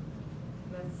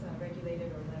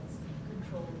regulated or less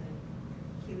controlled than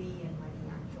QE and like the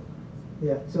actual currency.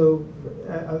 Yeah. So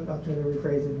I'll try to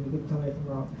rephrase it, and you can tell me if I'm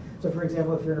wrong. So for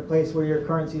example, if you're in a place where your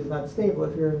currency is not stable,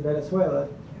 if you're in Venezuela,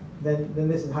 then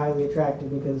this is highly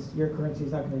attractive because your currency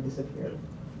is not going to disappear.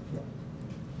 Yeah.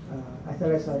 I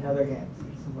thought I saw another hand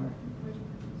somewhere.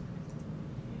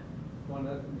 One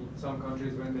some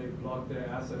countries, when they block their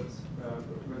assets,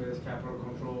 when there's capital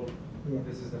control, Yeah.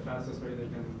 this is the fastest way they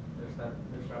can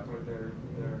extrapolate their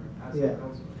Yeah, assets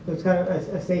also. so it's kind of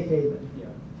a safe haven. Yeah.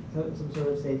 Some sort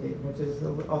of safe haven, which is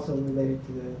also related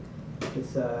to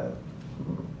this,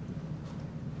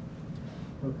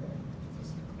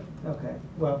 okay,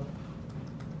 well.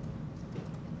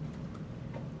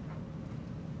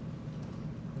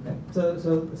 Okay,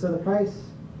 so the price,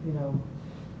 you know,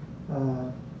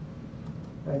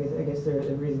 I guess there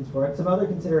are reasons for it. Some other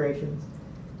considerations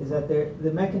is that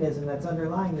the mechanism that's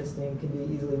underlying this thing can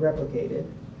be easily replicated,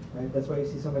 right? That's why you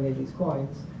see so many of these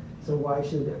coins. So why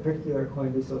should a particular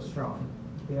coin be so strong?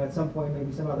 You know, at some point,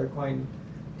 maybe some other coin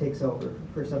takes over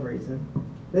for some reason.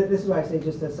 This is why I say,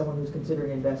 just as someone who's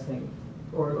considering investing,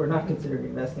 or not considering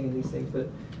investing in these things, but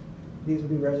these would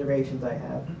be reservations I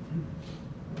have.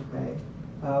 Okay.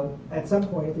 At some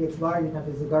point, if it gets large enough,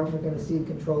 is the government going to cede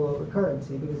control over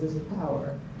currency? Because this is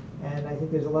power. And I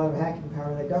think there's a lot of hacking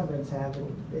power that governments have.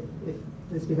 And if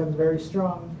this becomes very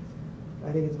strong,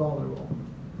 I think it's vulnerable.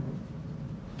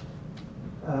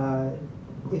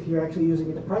 If you're actually using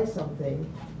it to price something,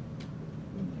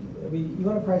 I mean, you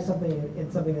want to price something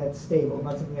in something that's stable,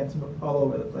 not something that's all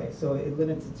over the place. So it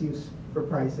limits its use for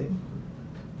pricing.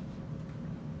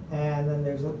 And then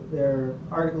there are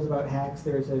articles about hacks.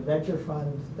 There's a venture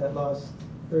fund that lost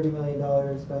 $30 million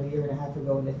about a year and a half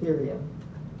ago in Ethereum.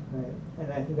 Right?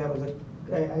 And I think that was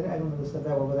I don't know this stuff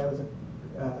that well, but that was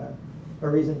a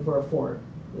reason for a fork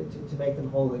to make them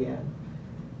whole again.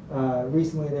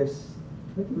 Recently,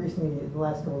 in the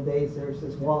last couple of days, there's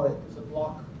this wallet. It's a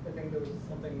block. I think there was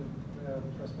something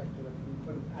with respect to that you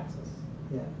couldn't access.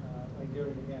 Yeah. Like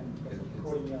during again, because of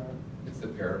coding error. It's the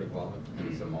parity wallet.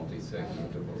 It's a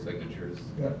multiple signatures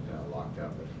Yep. locked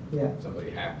up. Yeah.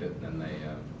 Somebody hacked it, and then they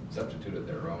substituted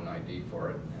their own ID for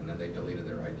it, and then they deleted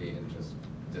their ID and just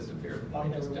disappeared. The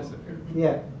money just disappeared.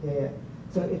 Yeah.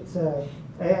 So it's,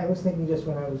 I was thinking just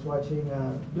when I was watching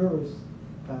Guru's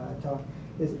talk,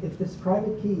 is if this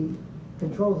private key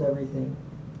controls everything,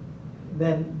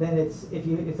 then it's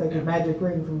like a magic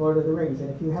ring from Lord of the Rings, and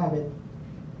if you have it,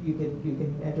 you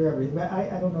can enter everything. But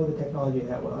I don't know the technology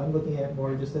that well. I'm looking at it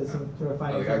more just as some sort of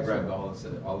Well, financial. the guy grabbed all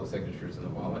the signatures in the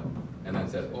wallet, and then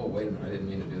said, "Oh, wait a minute, I didn't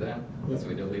mean to do that." Yeah. So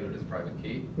he deleted his private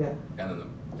key. Yeah. And then the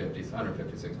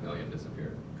 156 million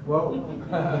disappeared. Whoa.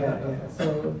 Yeah.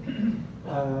 So,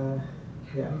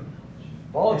 yeah.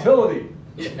 Volatility.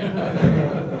 Yeah.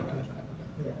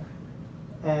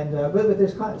 And but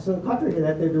there's so contrary to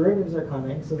that, their derivatives are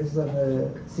coming. So this is on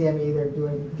the CME. They're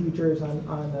doing futures on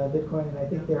Bitcoin, and I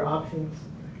think their options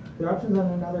on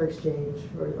another exchange,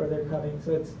 or they're coming.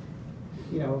 So it's,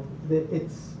 you know,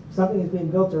 it's something is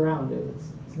being built around it.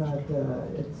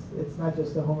 It's not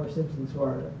just the Homer Simpsons who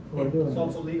are doing It's it.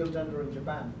 also legal tender in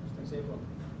Japan since April.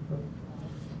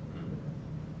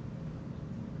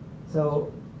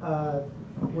 So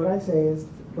what I say is,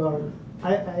 well,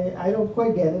 I don't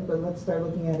quite get it, but let's start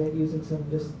looking at it using some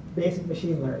just basic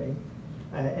machine learning.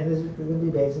 And this is going to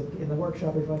be basic. In the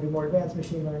workshop, if you want to do more advanced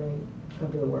machine learning,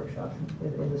 come to the workshop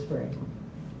in the spring.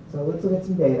 So let's look at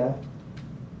some data.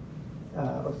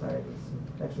 Sorry, some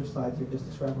extra slides here just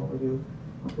describing what we do.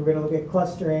 We're going to look at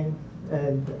clustering,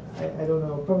 and I don't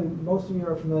know, probably most of you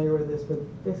are familiar with this, but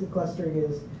basic clustering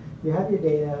is you have your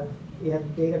data, you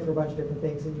have data for a bunch of different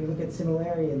things, and you look at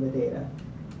similarity in the data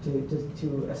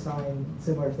to assign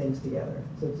similar things together.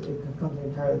 So it comes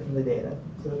entirely from the data.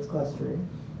 So it's clustering.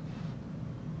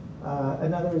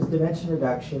 Another is dimension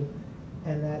reduction,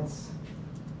 and that's,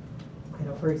 you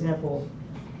know, for example,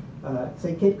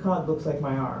 say Cape Cod looks like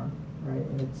my arm, right?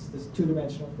 And it's this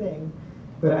two-dimensional thing,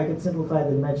 but I could simplify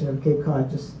the dimension of Cape Cod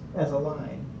just as a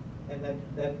line, and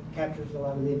that captures a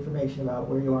lot of the information about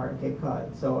where you are in Cape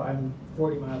Cod. So I'm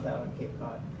 40 miles out on Cape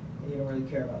Cod, and you don't really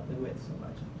care about the width so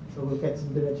much. So we'll get some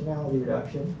dimensionality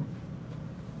reduction.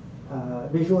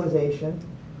 Visualization.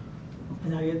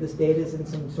 And now you have this data is in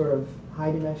some sort of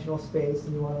high dimensional space,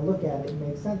 and you want to look at it and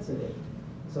make sense of it.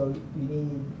 So you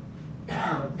need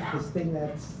this thing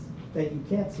that you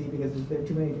can't see because there are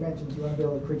too many dimensions. You want to be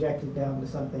able to project it down to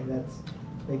something that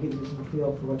gives you some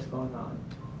feel for what's going on.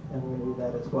 And we're going to do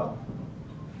that as well.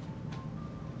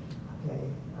 Okay.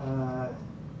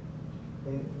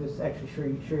 This actually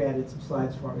Shri added some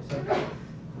slides for me, so I'm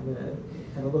going to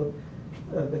have a look.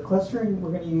 The clustering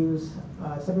we're going to use,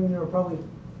 some of you are probably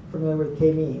familiar with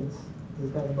k-means. This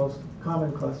is kind of the most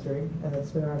common clustering, and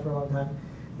it's been around for a long time.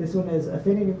 This one is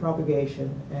affinity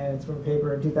propagation, and it's from a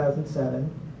paper in 2007.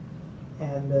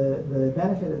 And the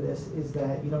benefit of this is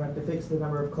that you don't have to fix the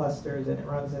number of clusters, and it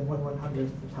runs in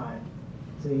 1/100th the time.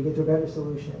 So you get to a better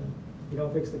solution. You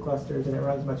don't fix the clusters, and it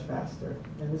runs much faster.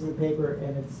 And this is a paper,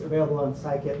 and it's available on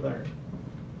scikit-learn.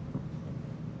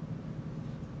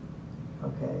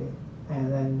 Okay,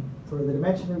 and then for the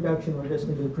dimension reduction, we're just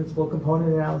going to do principal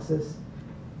component analysis.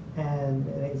 And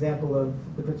an example of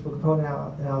the principal component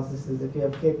analysis is if you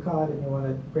have Cape Cod and you want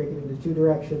to break it into two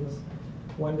directions,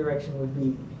 one direction would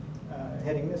be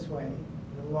heading this way,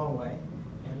 the long way,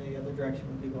 and the other direction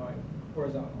would be going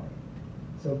horizontally.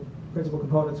 So principal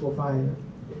components will find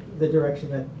the direction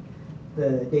that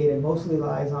the data mostly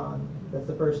lies on. That's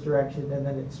the first direction, and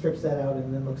then it strips that out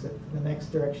and then looks at the next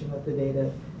direction that the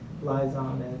data lies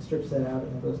on, and it strips that out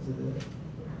and then goes to the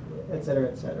et cetera,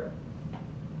 et cetera.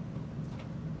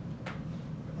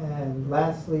 And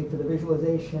lastly, for the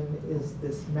visualization is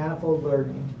this manifold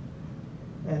learning.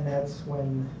 And that's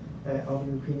when, I'll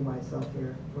be repeating myself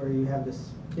here, where you have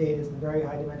this data in very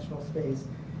high dimensional space,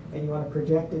 and you want to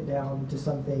project it down to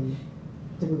something,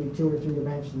 typically 2 or 3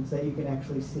 dimensions that you can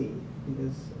actually see.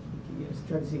 Because you just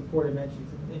try to see 4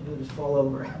 dimensions and you'll just fall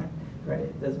over, right?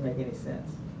 It doesn't make any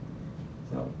sense.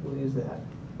 So we'll use that.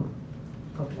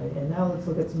 Okay, and now let's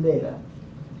look at some data.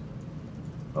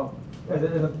 Oh, So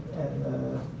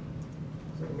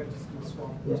we're just going to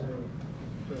swap Yeah. to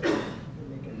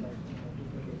make it like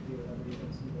duplicate view, that way you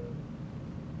can see the,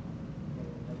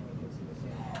 and then you can see the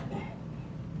same.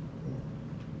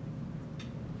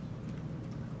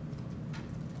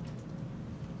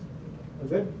 We're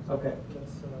good? Okay.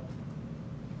 Let's,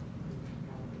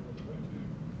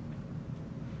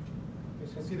 you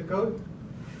can see the code?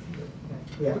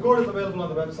 Yeah. The code is available on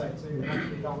the website, so you can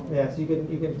actually download it. Yeah, so you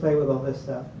can play with all this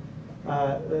stuff.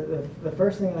 The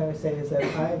first thing I would say is that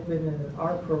I've been an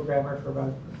R programmer for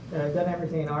about, I've done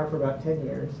everything in R for about 10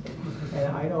 years,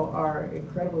 and I know R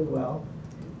incredibly well.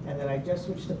 And then I just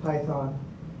switched to Python,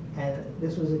 and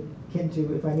this was akin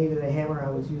to if I needed a hammer, I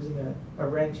was using a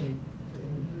wrench and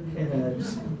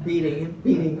just beating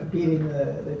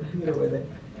the computer with it.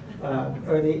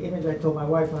 Or the image I told my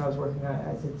wife when I was working on it,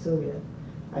 I said, Sylvia,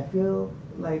 I feel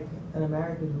like an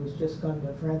American who's just gone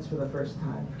to France for the first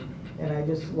time, and I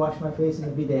just wash my face in a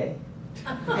bidet. It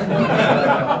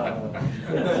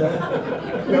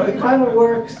kind of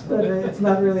works, but it's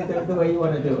not really the way you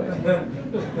want to do it.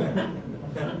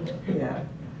 Yeah.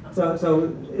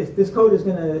 So if this code is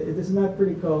this is not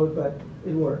pretty code, but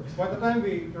it works. By the time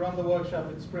we run the workshop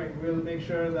in spring, we'll make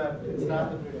sure that it's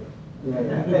not the video. Yeah.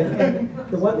 And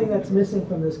the one thing that's missing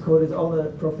from this code is all the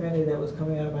profanity that was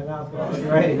coming out of my mouth while I was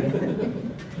writing it.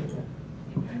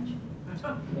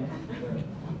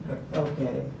 Yeah.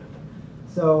 Okay.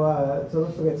 So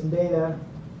let's look at some data.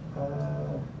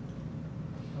 How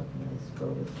can I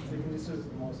scroll this? So you can just use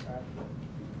the mouse pad.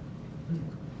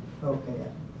 Okay.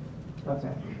 Yeah.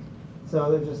 Okay.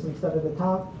 So there's just some stuff at the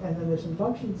top, and then there's some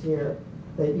functions here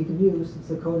that you can use since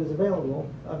the code is available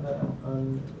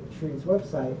on Shree's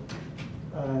website,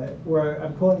 where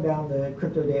I'm pulling down the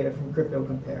crypto data from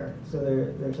CryptoCompare. So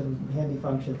there's some handy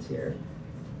functions here.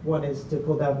 One is to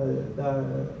pull down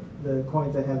the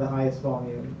coins that have the highest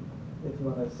volume, if you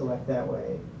want to select that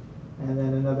way. And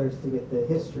then another is to get the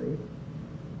history.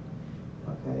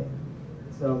 Okay,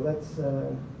 so let's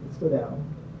go down.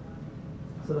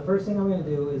 So the first thing I'm going to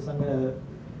do is I'm going to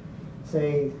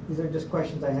say, these are just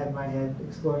questions I had in my head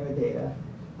exploring the data.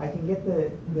 I can get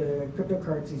the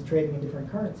cryptocurrencies trading in different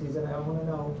currencies, and I want to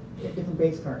know different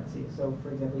base currencies. So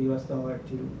for example, US dollar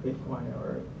to Bitcoin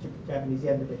or Japanese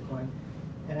yen to Bitcoin.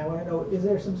 And I want to know, is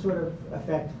there some sort of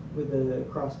effect with the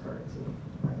cross currency?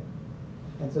 Right?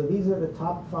 And so these are the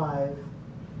top 5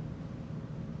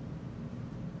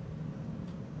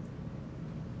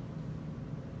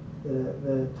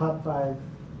 the top 5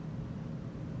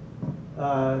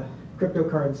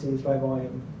 cryptocurrencies by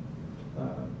volume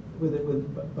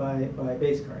by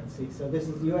base currency. So this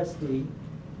is USD,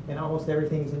 and almost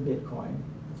everything is in Bitcoin.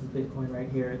 This is Bitcoin right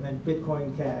here, and then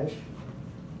Bitcoin Cash,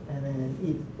 and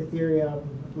then Ethereum,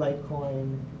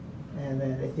 Litecoin, and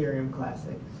then Ethereum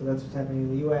Classic. So that's what's happening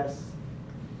in the US.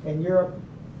 In Europe,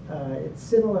 it's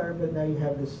similar, but now you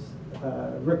have this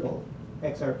Ripple,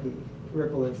 XRP.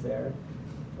 Ripple is there.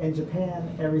 In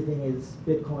Japan, everything is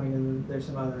Bitcoin, and there's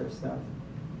some other stuff.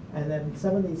 And then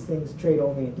some of these things trade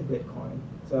only into Bitcoin.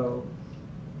 So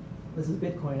this is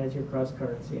Bitcoin as your cross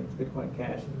currency, and it's Bitcoin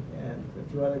Cash and a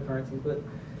few other currencies. But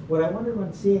what I wondered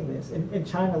when seeing this, and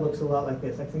China looks a lot like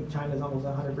this. I think China's almost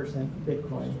 100%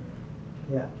 Bitcoin.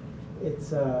 Yeah,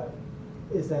 it's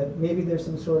is that maybe there's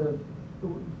some sort of,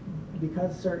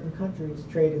 because certain countries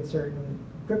trade in certain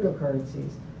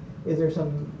cryptocurrencies, is there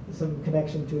some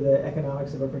connection to the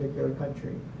economics of a particular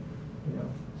country? You know,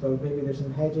 so maybe there's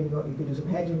some hedging. You could do some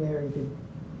hedging there. You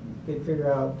could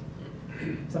figure out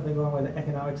something wrong with the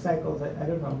economic cycles. I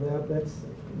don't know.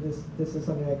 This is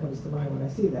something that comes to mind when I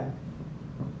see that.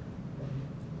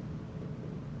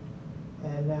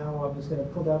 And now I'm just going to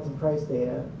pull down some price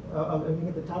data. I'm going to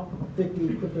get the top 50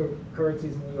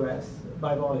 cryptocurrencies in the U.S.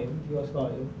 by volume, U.S.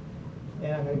 volume,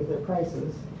 and I'm going to get their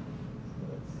prices.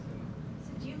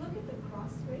 So do you look at the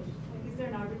cross rate? Like, is there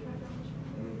an arbitrage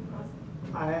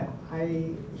opportunity?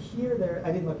 I hear there,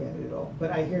 I didn't look at it at all,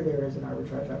 but I hear there is an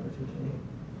arbitrage opportunity.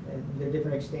 And there are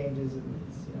different exchanges, and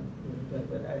it's,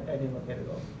 but I didn't look at it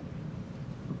all.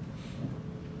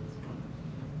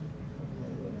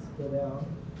 Okay, let's go down.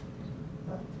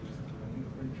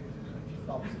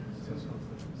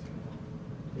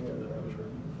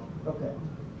 Okay,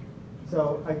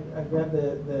 so I grabbed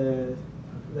the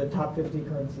top 50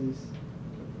 currencies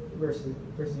versus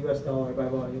U.S. dollar by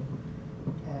volume,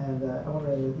 and I want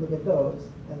to look at those.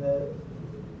 And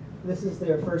this is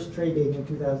their first trade date in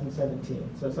 2017.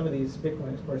 So some of these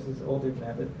Bitcoin, of course, is older than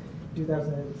that, but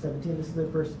 2017, this is their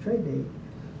first trade date.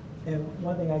 And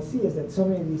one thing I see is that so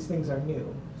many of these things are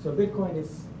new. So Bitcoin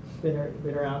has been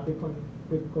around.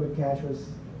 Bitcoin Cash was,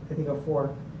 I think, a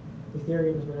fork.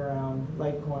 Ethereum has been around,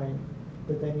 Litecoin,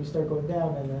 but then you start going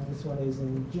down, and then this one is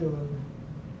in June.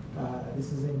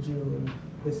 This is in June.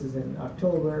 This is in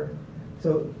October.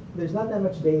 So there's not that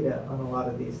much data on a lot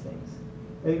of these things.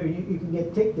 You can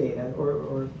get tick data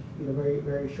or very,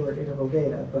 very short interval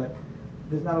data, but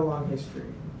there's not a long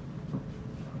history.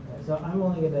 Okay, so I'm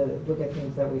only going to look at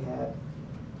things that we had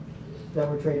that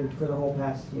were traded for the whole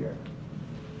past year.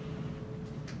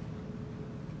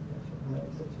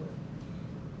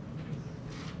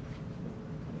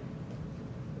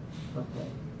 Okay.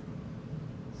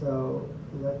 So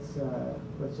let's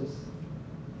just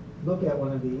look at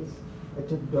one of these. I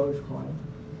took Dogecoin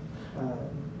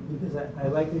because I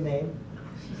like the name,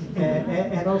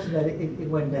 and also that it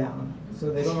went down.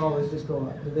 So they don't always just go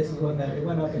up. But this is one that it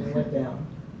went up and it went down,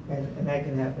 and that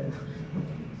can happen.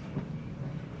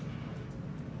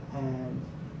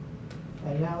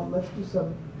 And now let's do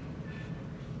some.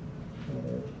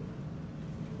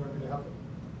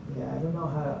 Yeah, I don't know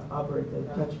how to operate the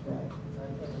touchpad.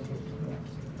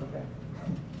 Yeah. Okay.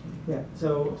 Yeah.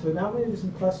 So now I'm going to do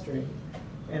some clustering,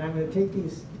 and I'm going to take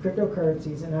these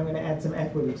cryptocurrencies and I'm going to add some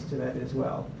equities to that as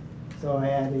well. So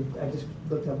I just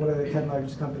looked up what are the 10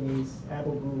 largest companies: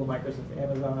 Apple, Google, Microsoft,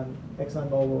 Amazon,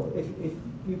 ExxonMobil. If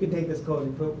you can take this code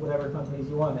and put whatever companies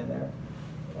you want in there.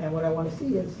 And what I want to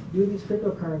see is, do these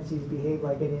cryptocurrencies behave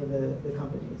like any of the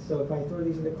companies? So if I throw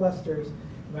these into clusters,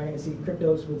 am I going to see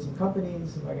cryptos with some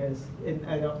companies? Am I going to?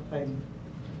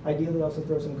 I ideally also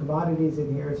throw some commodities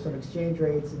in here, some exchange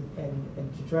rates,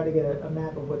 and to try to get a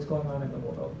map of what's going on in the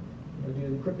world. Do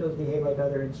the cryptos behave like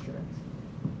other instruments?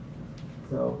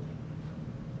 So,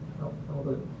 it's a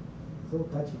little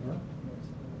touchy, no?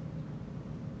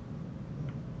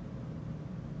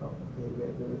 Oh, okay, we got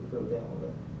to go down a little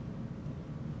bit.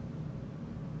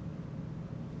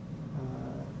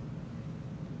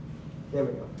 There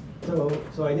we go.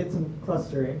 So I did some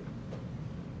clustering.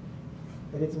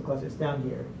 It's down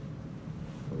here.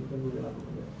 So we can move it up a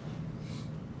little bit.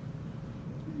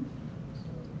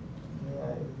 Yeah,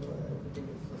 I think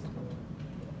it's just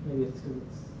maybe it's because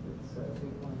it's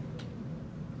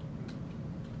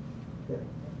there.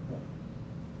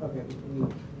 Yeah. Okay, we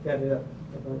got it up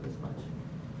about this much.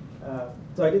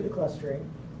 So I did the clustering,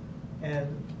 and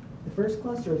the first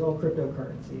cluster is all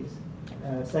cryptocurrencies.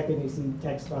 Second, you see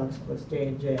tech stocks plus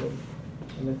J&J,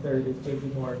 and the third is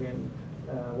JP Morgan,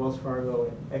 Wells Fargo,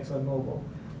 and ExxonMobil.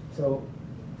 So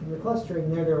from the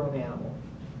clustering, they're their own animal.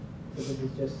 So this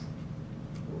is just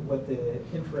what the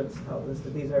inference tells us,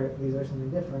 that these are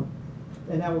something different.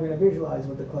 And now we're going to visualize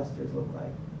what the clusters look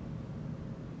like.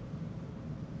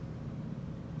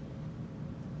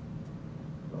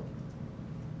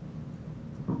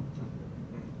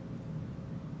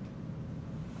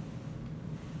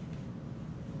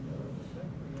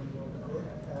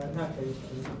 Not phase,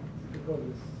 before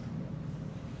this.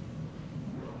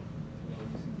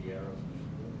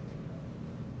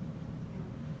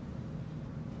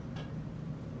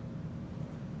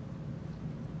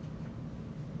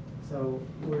 So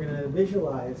we're going to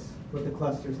visualize what the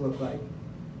clusters look like.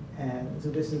 And so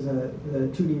this is the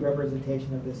 2D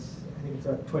representation of this. I think it's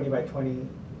a 20 by 20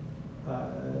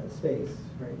 space,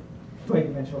 right?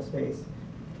 20-dimensional space.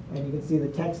 And you can see the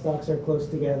tech stocks are close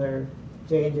together.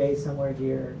 J&J somewhere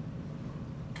here.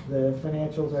 The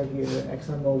financials are here,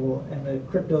 ExxonMobil, and the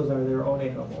cryptos are their own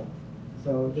animal.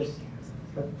 So just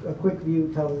a quick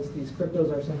view tells us these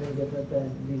cryptos are something different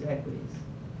than these equities.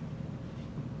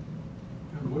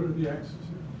 And what are the axes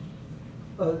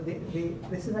here?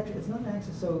 This is actually, it's not an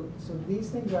axis. So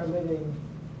these things are living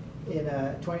in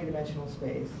a 20-dimensional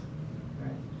space,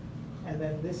 right? And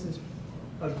then this is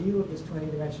a view of this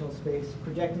 20-dimensional space,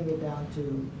 projecting it down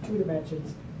to 2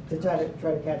 dimensions to try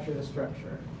to capture the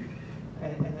structure.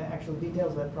 And the actual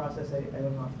details of that process, I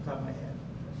don't know off the top of my head.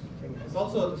 There's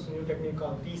also this new technique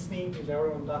called T-sneak, which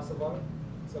everyone talks about.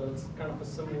 So it's kind of a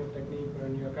similar technique where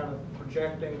you're kind of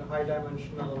projecting a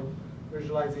high-dimensional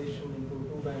visualization into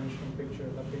a 2-dimensional picture.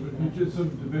 That If you did some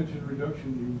dimension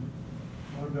reduction, you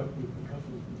wound up with a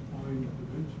couple of defined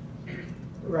dimensions.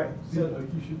 Right. Seems So,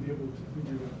 like you should be able to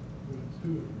figure out what it's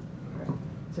doing. right.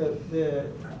 So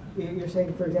you're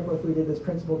saying, for example, if we did this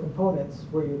principal components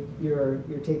where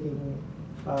you're taking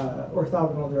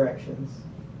orthogonal directions,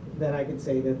 then I could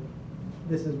say that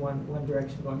this is one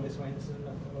direction going this way, this is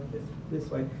another one going this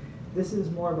way. This is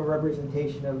more of a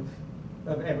representation of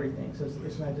everything. So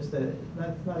it's not just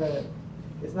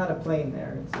it's not a plane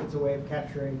there. It's a way of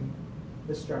capturing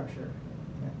the structure.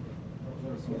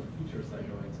 What are some of the features that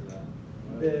go into that?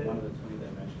 The- One of the 20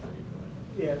 dimensions that you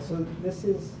put in. Yeah, so this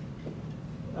is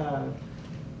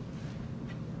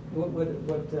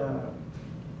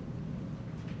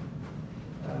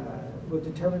what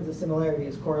determines the similarity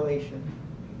is correlation.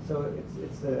 So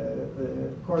it's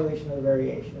the correlation of the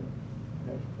variation.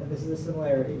 Right? And this is a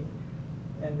similarity.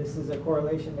 And this is a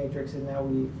correlation matrix, and now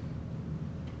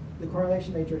the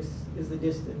correlation matrix is the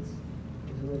distance.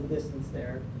 So the distance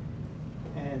there.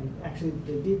 And actually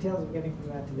the details of getting from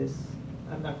that to this,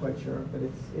 I'm not quite sure, but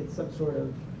it's some sort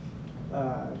of,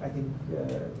 I think,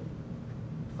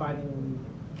 finding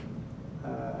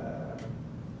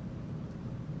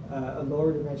a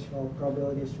lower dimensional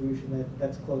probability distribution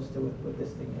that's close to what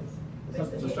this thing is. But is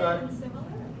the Just data try- then similar?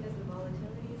 Because the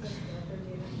volatilities of the other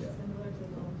data is similar to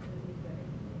the volatilities of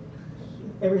everything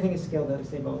data. Everything is scaled at the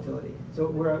same volatility. So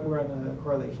we're on a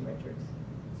correlation matrix.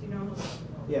 So you normally.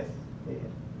 Yes. Yeah.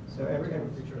 So every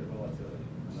feature is volatility.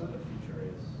 Another feature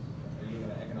is, are you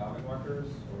using economic markers,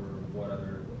 or what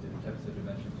other types of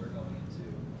dimensions are going into?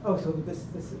 Oh, so this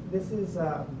is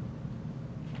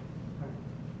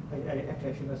I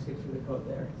should have skipped through the code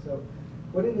there. So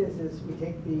what it is we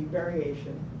take the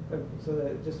variation so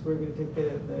that we're going to take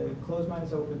the closed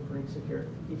minus open for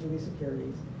each of these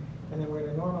securities, and then we're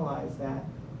going to normalize that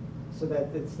so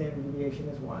that the standard deviation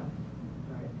is 1.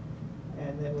 Right?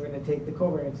 And then we're going to take the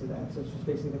covariance of that. So it's just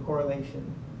basically the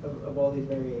correlation of all these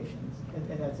variations,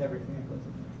 and that's everything that goes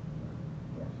in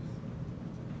there.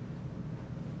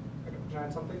 Yeah. Can I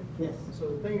add something? Yes. So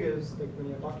the thing is, like when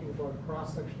you're talking about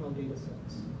cross-sectional data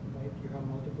sets, right, you have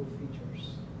multiple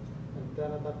features. And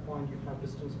then at that point, you have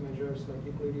distance measures like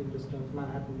Euclidean distance,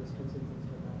 Manhattan distance, and things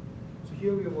like that. So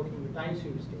here we are working with time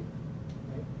series data,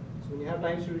 right? So when you have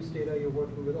time series data, you're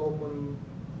working with open,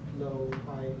 low,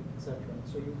 high, etc.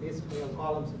 So you basically have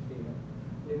columns of data.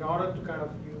 And in order to kind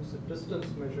of use a distance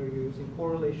measure, you're using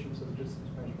correlations of the distance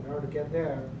measure. In order to get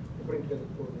there, you're putting together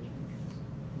correlation measures.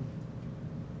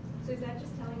 So is that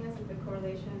just telling us that the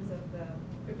correlations of the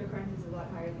cryptocurrencies is a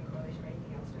lot higher than correlation or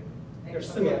anything else? They're Yeah,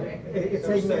 similar. it's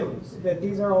They're saying similar. that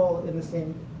these are all in the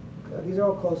same, these are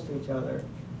all close to each other,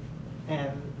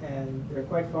 and they're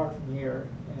quite far from here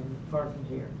and far from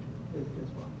here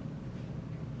as well.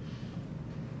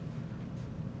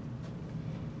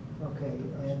 Okay,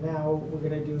 and now we're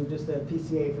going to do just a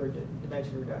PCA for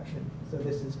dimension reduction. So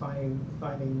this is finding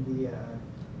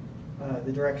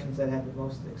the directions that have the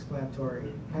most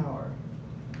explanatory power,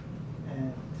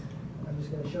 and I'm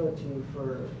just going to show it to you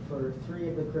for 3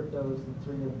 of the cryptos and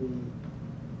 3 of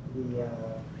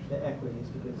the equities,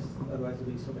 because otherwise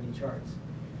there'll be so many charts.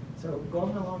 So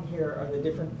going along here are the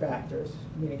different factors,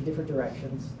 meaning different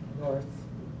directions: north,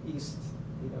 east,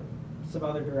 some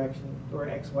other direction, or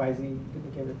X, Y, Z. You can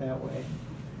think of it that way.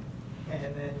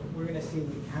 And then we're going to see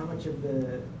how much of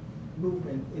the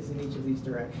movement is in each of these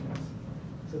directions.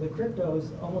 So the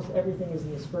cryptos, almost everything is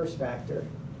in this first factor,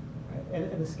 right?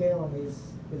 And the scale on these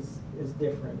is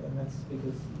different, and that's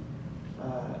because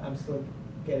I'm still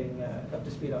getting up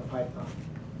to speed on Python.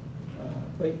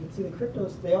 But you can see the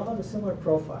cryptos, they all have a similar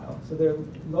profile. So they're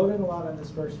loading a lot on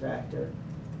this first factor,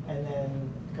 and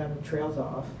then kind of trails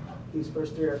off. These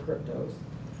first 3 are cryptos.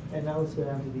 And now let's go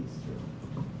down to these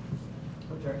 3,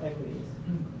 which are equities.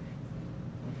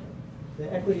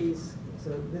 The equities,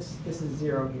 so this is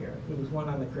 0 here. It was 1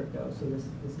 on the crypto. So this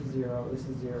is 0, this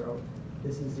is 0,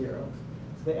 this is 0.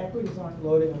 So the equities aren't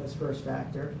loading on this first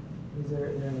factor.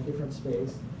 They're in a different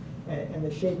space. And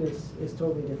the shape is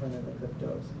totally different than the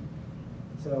cryptos.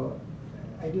 So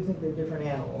I do think they're different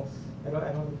animals. I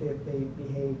don't think they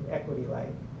behave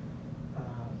equity-like.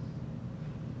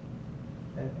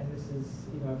 And this is,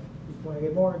 if you want to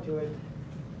get more into it,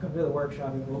 come to the workshop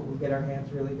and we'll get our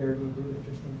hands really dirty and do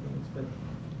interesting things. But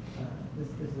This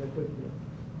is a quick deal.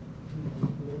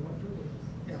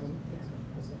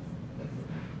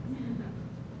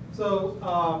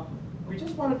 So we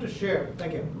just wanted to share,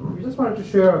 thank you. We just wanted to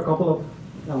share a couple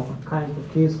of kinds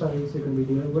of case studies you can be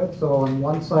dealing with. So on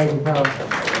one side we have,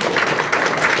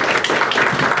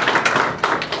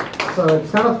 so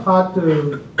it's kind of hard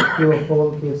to do a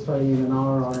whole case study in an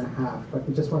hour and a half, but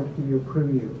we just wanted to give you a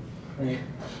preview. Right?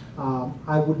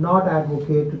 I would not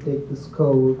advocate to take this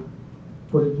code,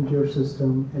 put it into your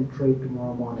system, and trade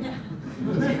tomorrow morning.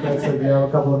 Like I said, we have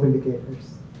a couple of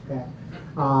indicators. Okay.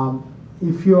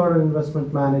 If you are an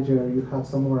investment manager, you have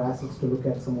some more assets to look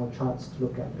at, some more charts to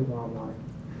look at tomorrow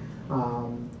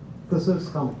morning. This is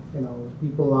coming.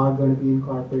 People are going to be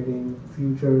incorporating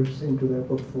futures into their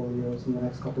portfolios in the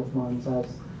next couple of months as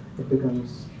it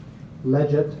becomes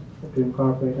legit to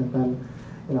incorporate, and then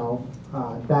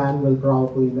Dan will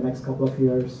probably in the next couple of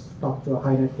years talk to a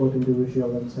high net worth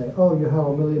individual and say, oh, you have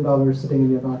 $1 million sitting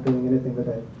and you're not doing anything with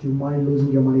it. Do you mind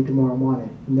losing your money tomorrow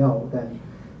morning? No, then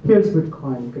here's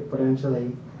Bitcoin. You could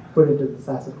potentially put into this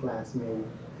asset class maybe.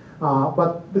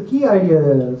 But the key idea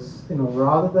is,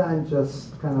 rather than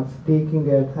just kind of taking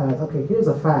it as, okay, here's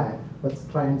a fad, let's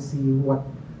try and see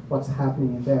what's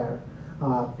happening in there.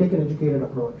 Take an educated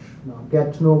approach,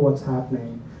 get to know what's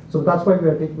happening. So that's why we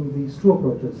are taking these two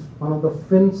approaches, one on the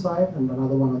fin side and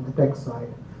another one on the tech side.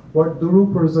 What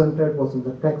Dhuru presented was on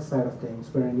the tech side of things,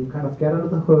 wherein you kind of get under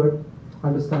the hood,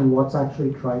 understand what's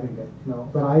actually driving it.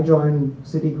 When I joined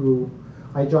Citigroup,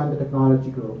 I joined the technology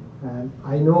group, and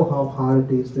I know how hard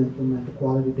it is to implement a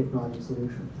quality technology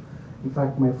solution. In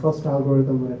fact, my first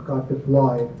algorithm, when it got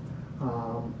deployed,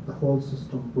 the whole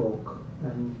system broke,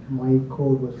 and my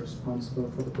code was responsible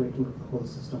for the breaking of the whole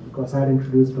system because I had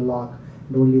introduced a lock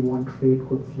and only one trade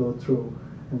could flow through,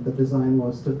 and the design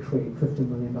was to trade $50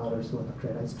 million worth of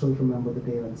trade. I still remember the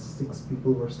day when 6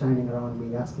 people were standing around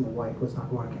me asking why it was not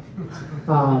working.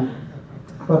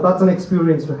 But that's an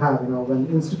experience to have. When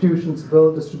institutions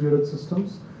build distributed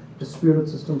systems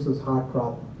is a hard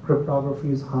problem. Cryptography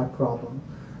is a hard problem.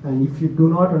 And if you do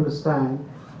not understand,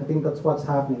 I think that's what's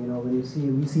happening. When you see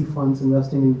VC funds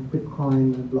investing in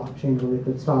Bitcoin and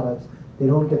blockchain-related startups, they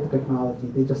don't get the technology.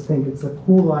 They just think it's a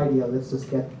cool idea. Let's just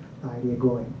get the idea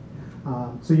going.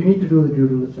 So you need to do the due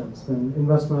diligence. When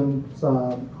investments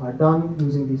are done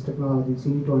using these technologies,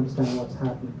 you need to understand what's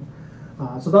happening.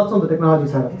 So that's on the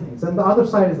technology side of things. And the other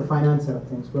side is the finance side of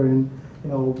things, wherein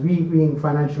we being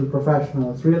financial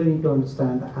professionals really need to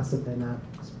understand the asset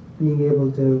dynamics, being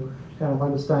able to kind of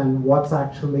understand what's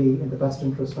actually in the best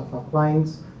interest of our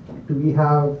clients. Do we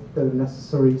have the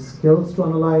necessary skills to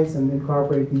analyze and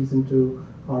incorporate these into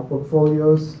our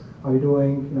portfolios? Are we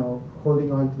doing,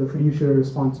 holding on to the fiduciary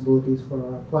responsibilities for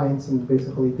our clients and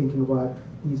basically thinking about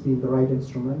these being the right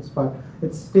instruments? But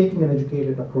it's taking an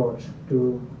educated approach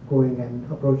to going and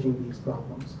approaching these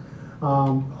problems.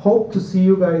 Hope to see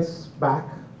you guys back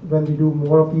when we do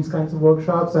more of these kinds of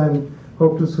workshops, and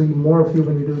hope to see more of you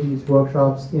when we do these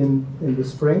workshops in the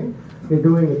spring. We're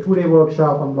doing a 2-day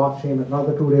workshop on blockchain,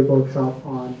 another 2-day workshop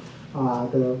on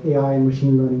the AI and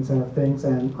machine learning side of things.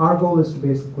 And our goal is to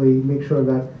basically make sure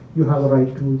that you have the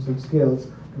right tools and skills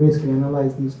to basically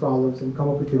analyze these problems and come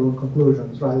up with your own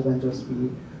conclusions, rather than just be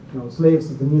slaves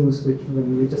of the news, which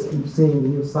when we just keep seeing the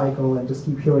news cycle and just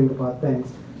keep hearing about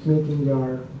things, making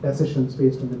your decisions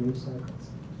based on the news cycles.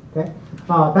 Okay?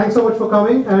 Thanks so much for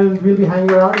coming, and we'll be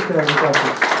hanging around if there are any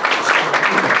questions.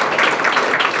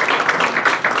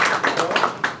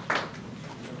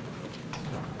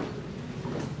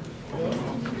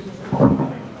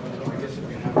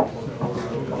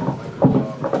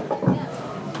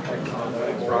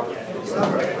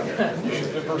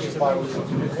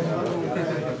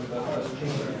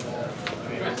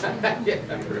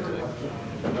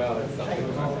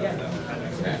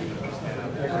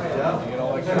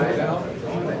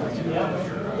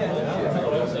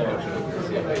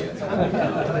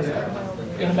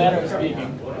 In a matter of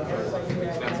speaking.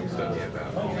 Extensive study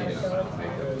about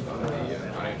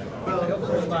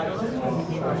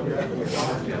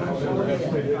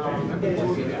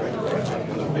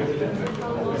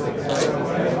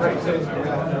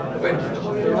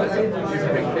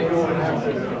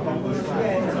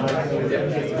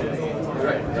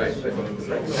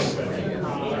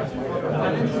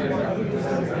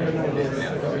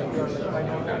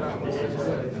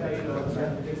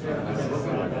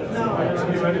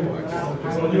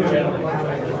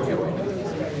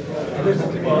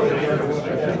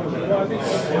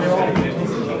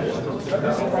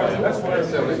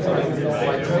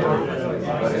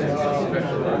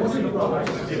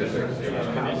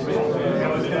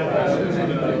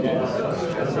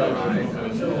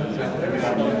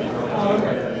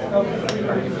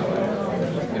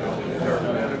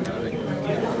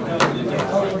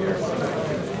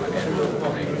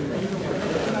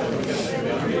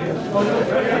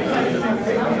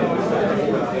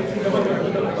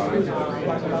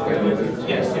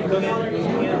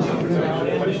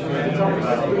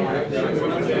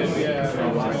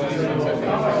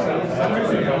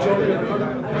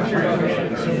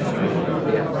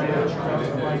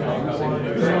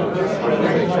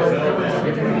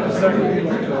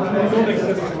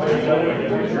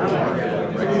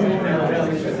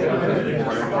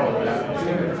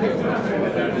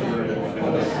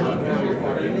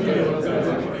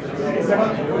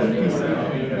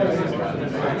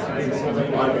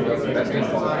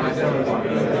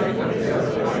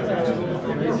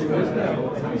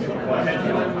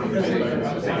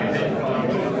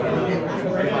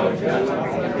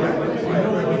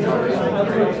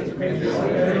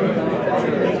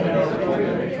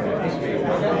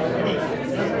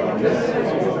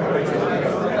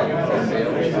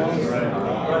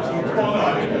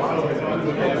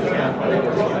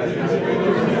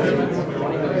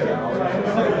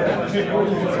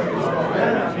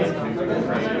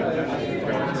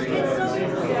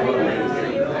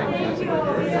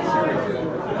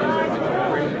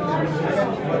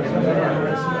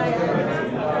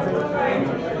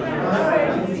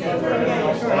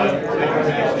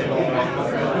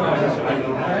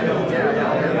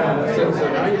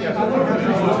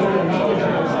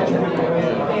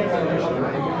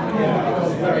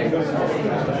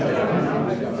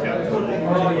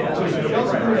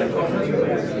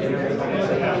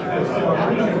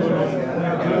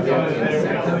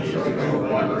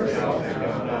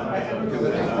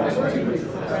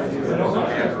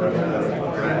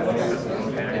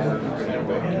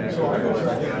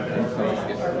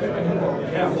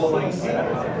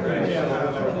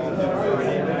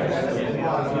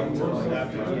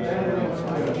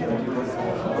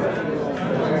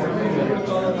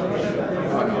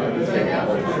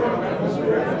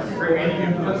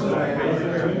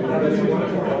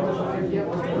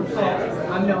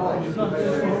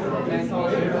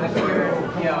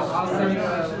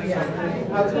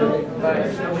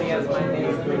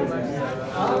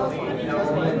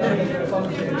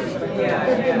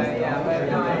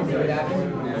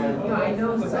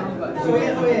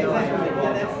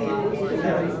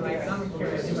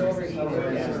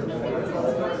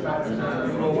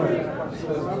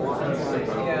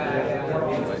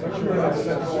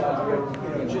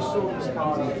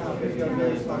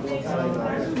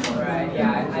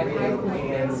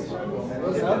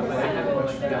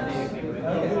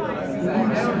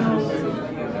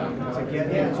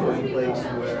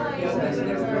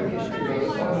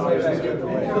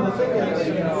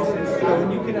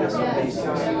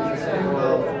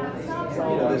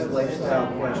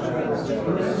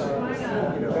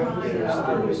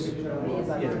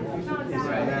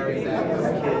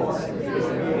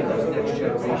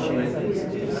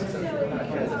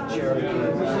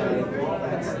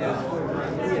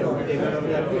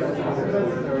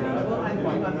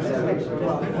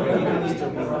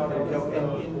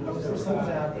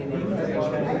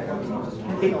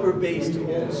Paper-based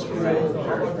old school,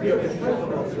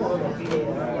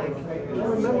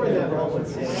 remember that moment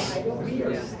saying, we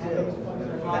are still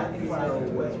that far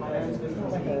away.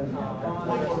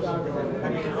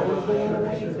 Accountable,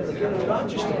 not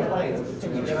just to clients, but to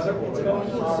each other.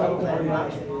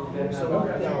 So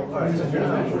now, all right, so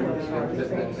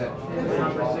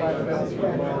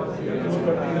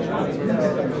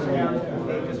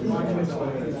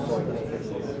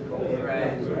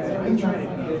I'm trying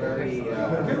to be very, I'm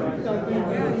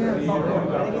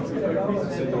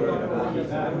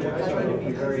trying to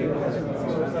be very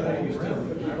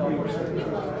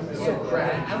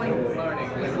Socratic. I like learning.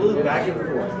 Like a little back and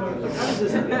forth. Like, how does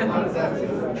this, how does that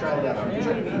feel? Try that out. I'm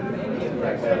trying to be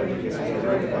pragmatic.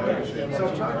 So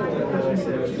I'm talking to them and I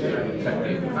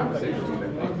said,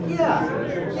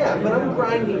 yeah, but I'm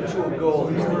grinding to a goal.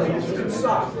 It's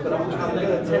soft, but I'm going to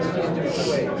test it in different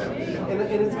ways. And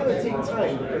it's going to take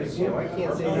time because, I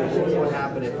can't say what would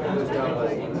happen if it goes down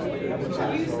like,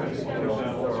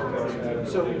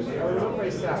 so I remember I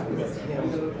sat with him.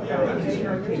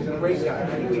 He's a great guy.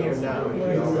 He's here now.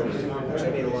 Which I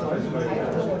made a lot of money.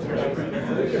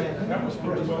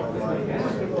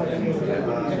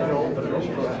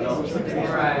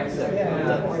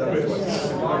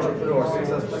 Entrepreneur,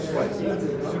 successful twice.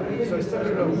 So I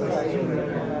started over with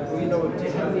do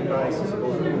you have any biases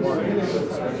about who you want to do this?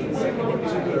 Second, you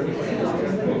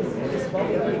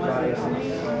have any biases?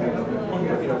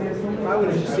 I would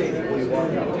have just said what you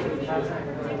walk out.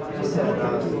 He said,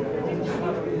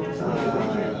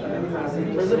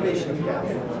 preservation of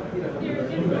capital.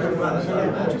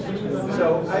 So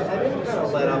I didn't kind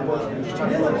of let up on it, just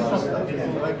talking about a lot of stuff. I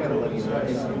kind of let you know.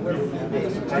 We're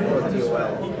fee-based, I know a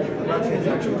DOL. I'm not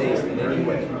transaction-based in any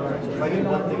way. So if I get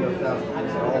one thing of 1,000,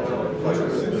 it's all plus.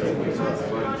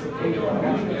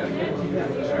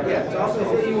 Yeah, it's also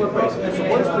it's you one price. So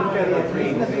once we've kind of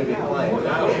agreed we're going to be playing,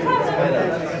 now it's kind of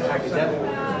academic.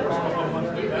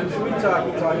 So we talked,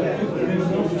 he's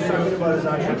talking about his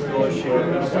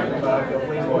entrepreneurship, he's talking about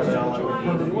way more than all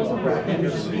it wasn't practical,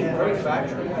 just being very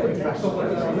factual, very factual.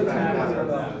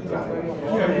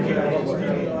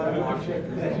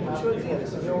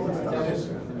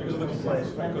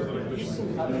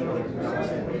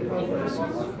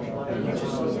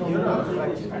 You're not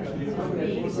affected.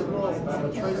 He said, well,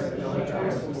 I'm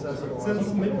since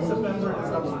mid-September,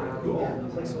 it's up to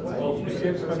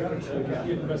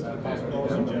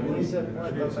he said,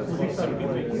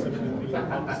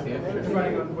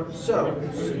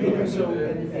 so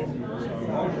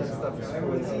all this stuff is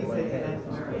really in my head.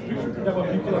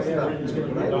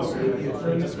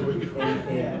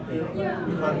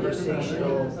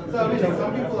 Conversational. Some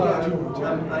people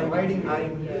are writing.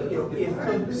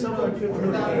 If someone could put a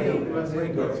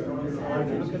rigor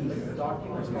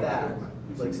on that,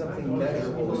 like something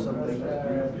measurable, something, you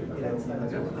know,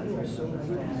 I don't assume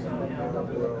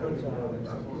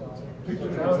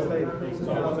Good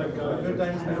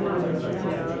times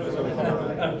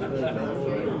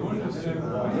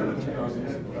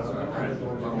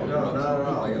No, not at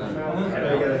all. I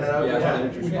gotta head out. Yeah, I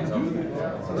introduce myself.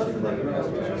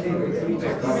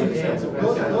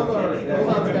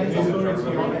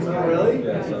 Really? You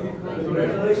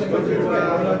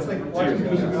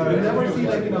never see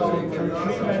like, you know,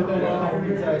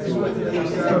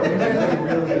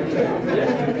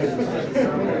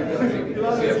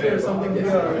 philosophy or something.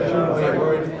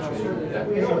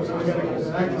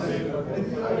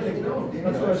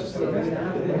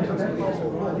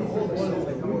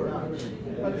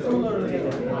 But similarly,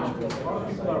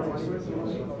 people are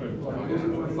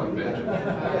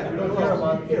you don't care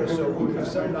about here, so if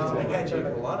certain down, I catch up a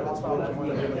lot of it's on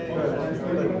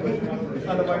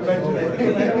the my bed today.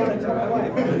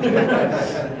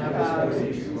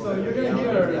 So you're going to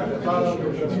hear a lot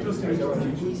of interesting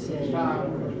stories.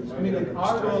 I mean, like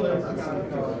our goal is to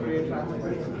kind of create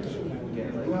transparency.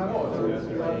 You have all those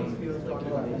skills talk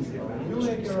about it. You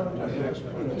make your own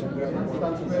judgment.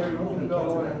 That's where you can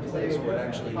go and say,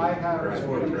 I have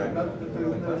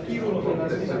the key rule of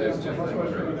investing.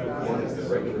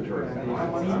 My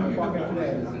money in my pocket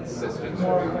today.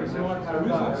 More if I do not have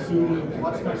that,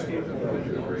 what's my statement?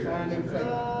 And it's like,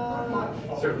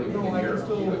 Certainly, no, I can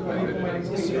still make my I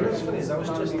was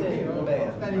just in May.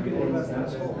 then you can invest in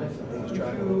this whole. If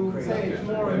you say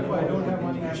tomorrow if I don't have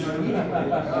money, I'm not eating,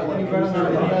 then you better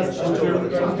not invest.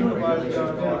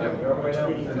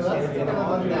 And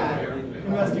on that,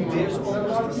 Investing there's a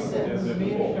lot of sense. how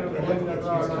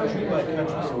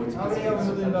many have $1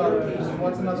 million?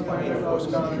 What's another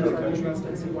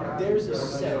 $500,000? There's a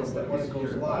sense that when it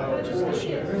goes live, just this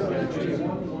year, they're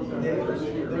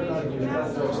not even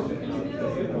forced to be.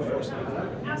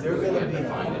 They're going to be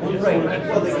right.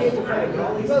 Well, they came to find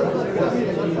all these things.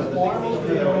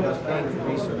 They're not paying for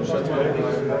research. That's what it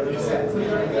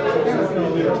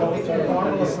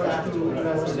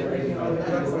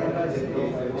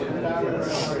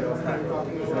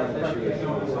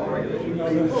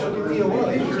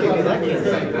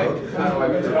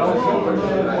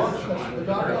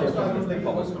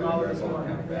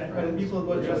And people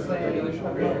would just say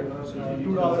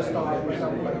 $2 stock or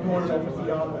something like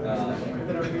 $250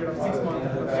 within a period of 6 months.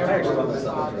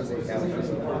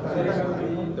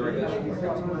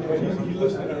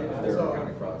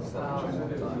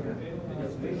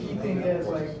 The key thing is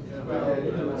like,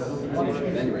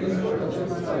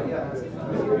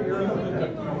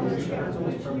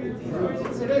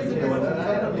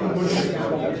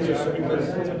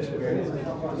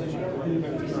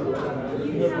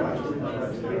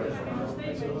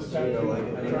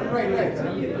 right.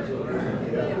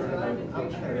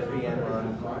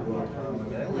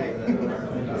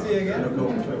 See again?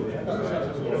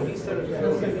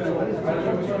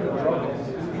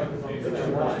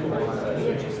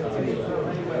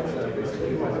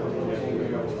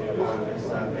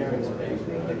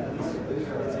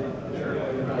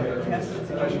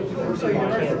 So you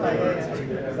diversify.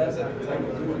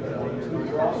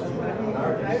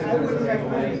 I wouldn't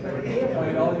recommend it.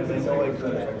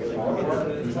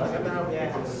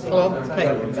 Hello. Hey.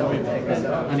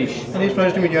 Anish. Anish,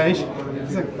 pleasure to meet you, Anish.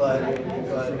 But,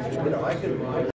 you know, I could